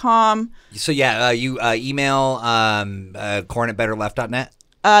maps.berniesanders.com. So yeah, you email corn@betterleft.net.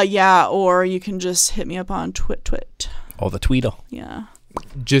 Yeah, or you can just hit me up on Twit. oh, the Tweedle. Yeah.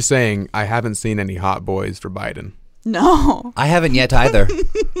 Just saying, I haven't seen any hot boys for Biden. No. I haven't yet either.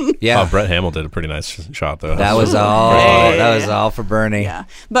 Yeah. Oh, Brett Hamill did a pretty nice shot though. That was all. Hey. That was all for Bernie. Yeah.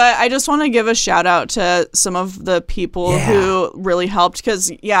 But I just want to give a shout out to some of the people who really helped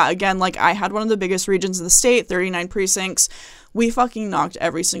because, yeah, again, like I had one of the biggest regions in the state, 39 precincts. We fucking knocked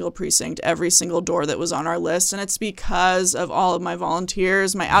every single precinct, every single door that was on our list. And it's because of all of my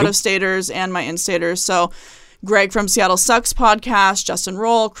volunteers, my out-of-staters and my in-staters. So Greg from Seattle Sucks podcast, Justin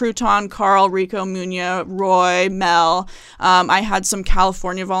Roll, Crouton, Carl, Rico, Munya, Roy, Mel. I had some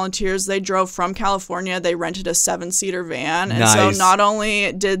California volunteers. They drove from California. They rented a 7-seater van. And so not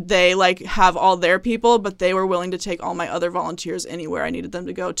only did they like have all their people, but they were willing to take all my other volunteers anywhere I needed them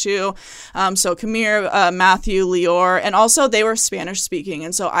to go to. So Kamir, Matthew, Lior, and also they were Spanish speaking.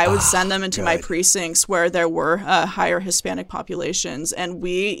 And so I would send them into my precincts where there were higher Hispanic populations. And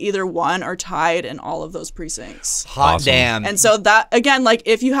we either won or tied in all of those precincts. Hot Awesome. damn. And so that, again, like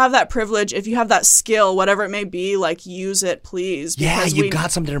if you have that privilege, if you have that skill, whatever it may be, like use it, please. Yeah, because you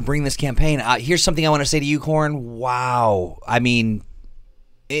got something to bring this campaign. Here's something I want to say to you, Corn. Wow. I mean,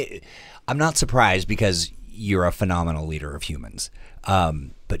 I'm not surprised because you're a phenomenal leader of humans.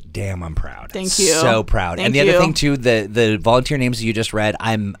 But damn, I'm proud. Thank you. So proud. Thank and the other you. thing too, the volunteer names that you just read,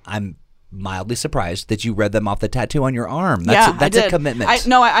 I'm mildly surprised that you read them off the tattoo on your arm. That's I did. a commitment.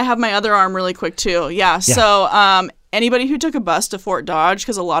 I have my other arm really quick too. Yeah. So anybody who took a bus to Fort Dodge,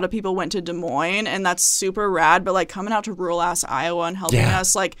 because a lot of people went to Des Moines, and that's super rad. But like coming out to rural ass Iowa and helping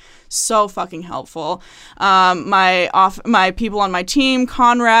us, like so fucking helpful. My people on my team,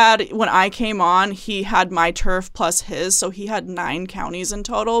 Conrad, when I came on, he had my turf plus his, so he had 9 counties in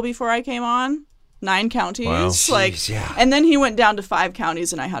total before I came on. 9 counties, Wow. like, Jeez, yeah. and then he went down to 5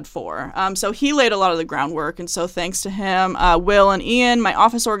 counties, and I had 4. So he laid a lot of the groundwork, and so thanks to him, Will and Ian, my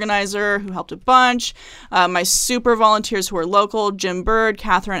office organizer, who helped a bunch, my super volunteers who are local, Jim Bird,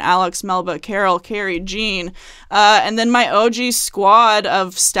 Catherine, Alex, Melba, Carol, Carrie, Jean, and then my OG squad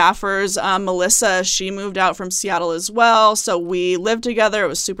of staffers, Melissa, she moved out from Seattle as well, so we lived together. It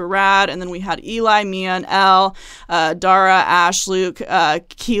was super rad, and then we had Eli, Mia, and Elle, Dara, Ash, Luke,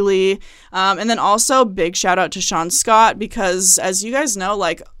 Keely, and then also big shout out to Sean Scott, because as you guys know,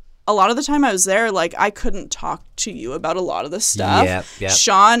 like, a lot of the time I was there, like, I couldn't talk to you about a lot of this stuff. Yep.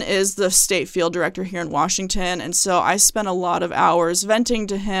 Sean is the state field director here in Washington, and so I spent a lot of hours venting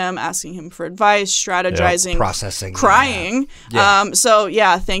to him, asking him for advice, strategizing, processing, crying. Yeah. So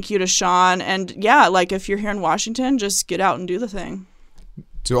yeah, thank you to Sean. And yeah, like, if you're here in Washington, just get out and do the thing.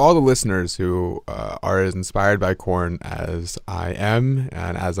 To all the listeners who are as inspired by Korn as I am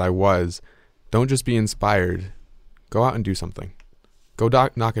and as I was, don't just be inspired. Go out and do something. Go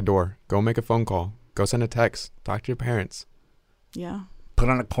knock a door. Go make a phone call. Go send a text. Talk to your parents. Yeah. Put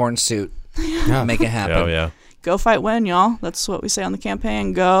on a Korn suit. Yeah. Make it happen. Oh, yeah. Go fight, win, y'all. That's what we say on the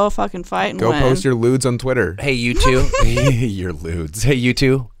campaign. Go fucking fight and Go win. post your lewds on Twitter. Hey, you two. Your lewds. Hey, you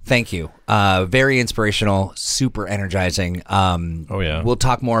two. Thank you. Very inspirational, super energizing. Oh, yeah. We'll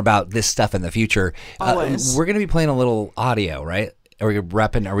talk more about this stuff in the future. Always. We're going to be playing a little audio, right? Are we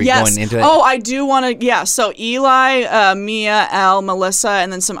repping? Are we Yes. going into it? Oh, I do want to. Yeah. So Eli, Mia, Elle, Melissa,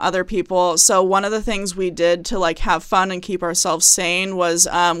 and then some other people. So one of the things we did to like have fun and keep ourselves sane was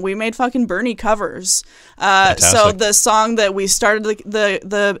we made fucking Bernie covers. So the song that we started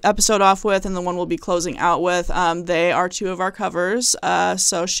the episode off with, and the one we'll be closing out with, they are two of our covers.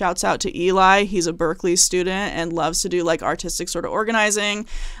 So shouts out to Eli. He's a Berkeley student and loves to do like artistic sort of organizing.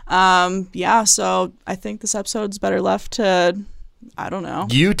 Yeah. So I think this episode's better left to, I don't know.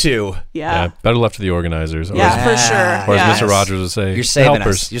 You two. Yeah, Yeah. better left to the organizers. Yeah, for sure. Or as Yeah. Mr. Rogers would say, You're saving the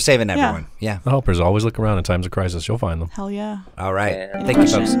helpers. us. You're saving everyone. Yeah. The helpers always look around in times of crisis. You'll find them. Hell yeah. All right. Any Thank you,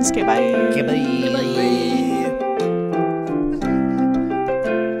 folks. questions? Okay, bye. Okay, bye.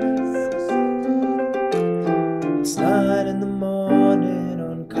 It's 9 in the morning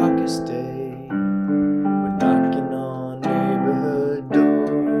on caucus day. We're knocking on neighborhood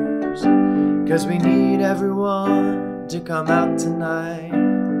doors, 'cause we need everyone to come out tonight.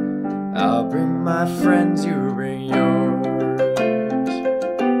 I'll bring my friends, you bring yours.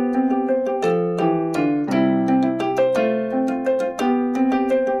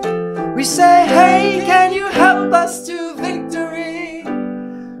 We say, hey, can you help us to victory?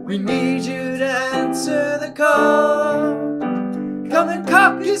 We need you to answer the call. Come and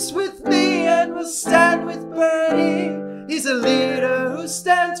caucus with me and we'll stand with Bernie. He's a leader who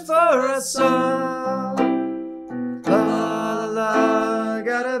stands for us all. La la la,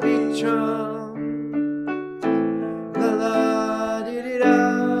 gotta be Trump. La la, di di da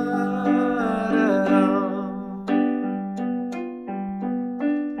da.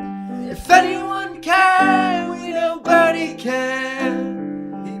 If anyone can, we know Bernie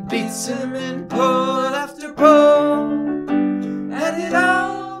can. He beats him in polls.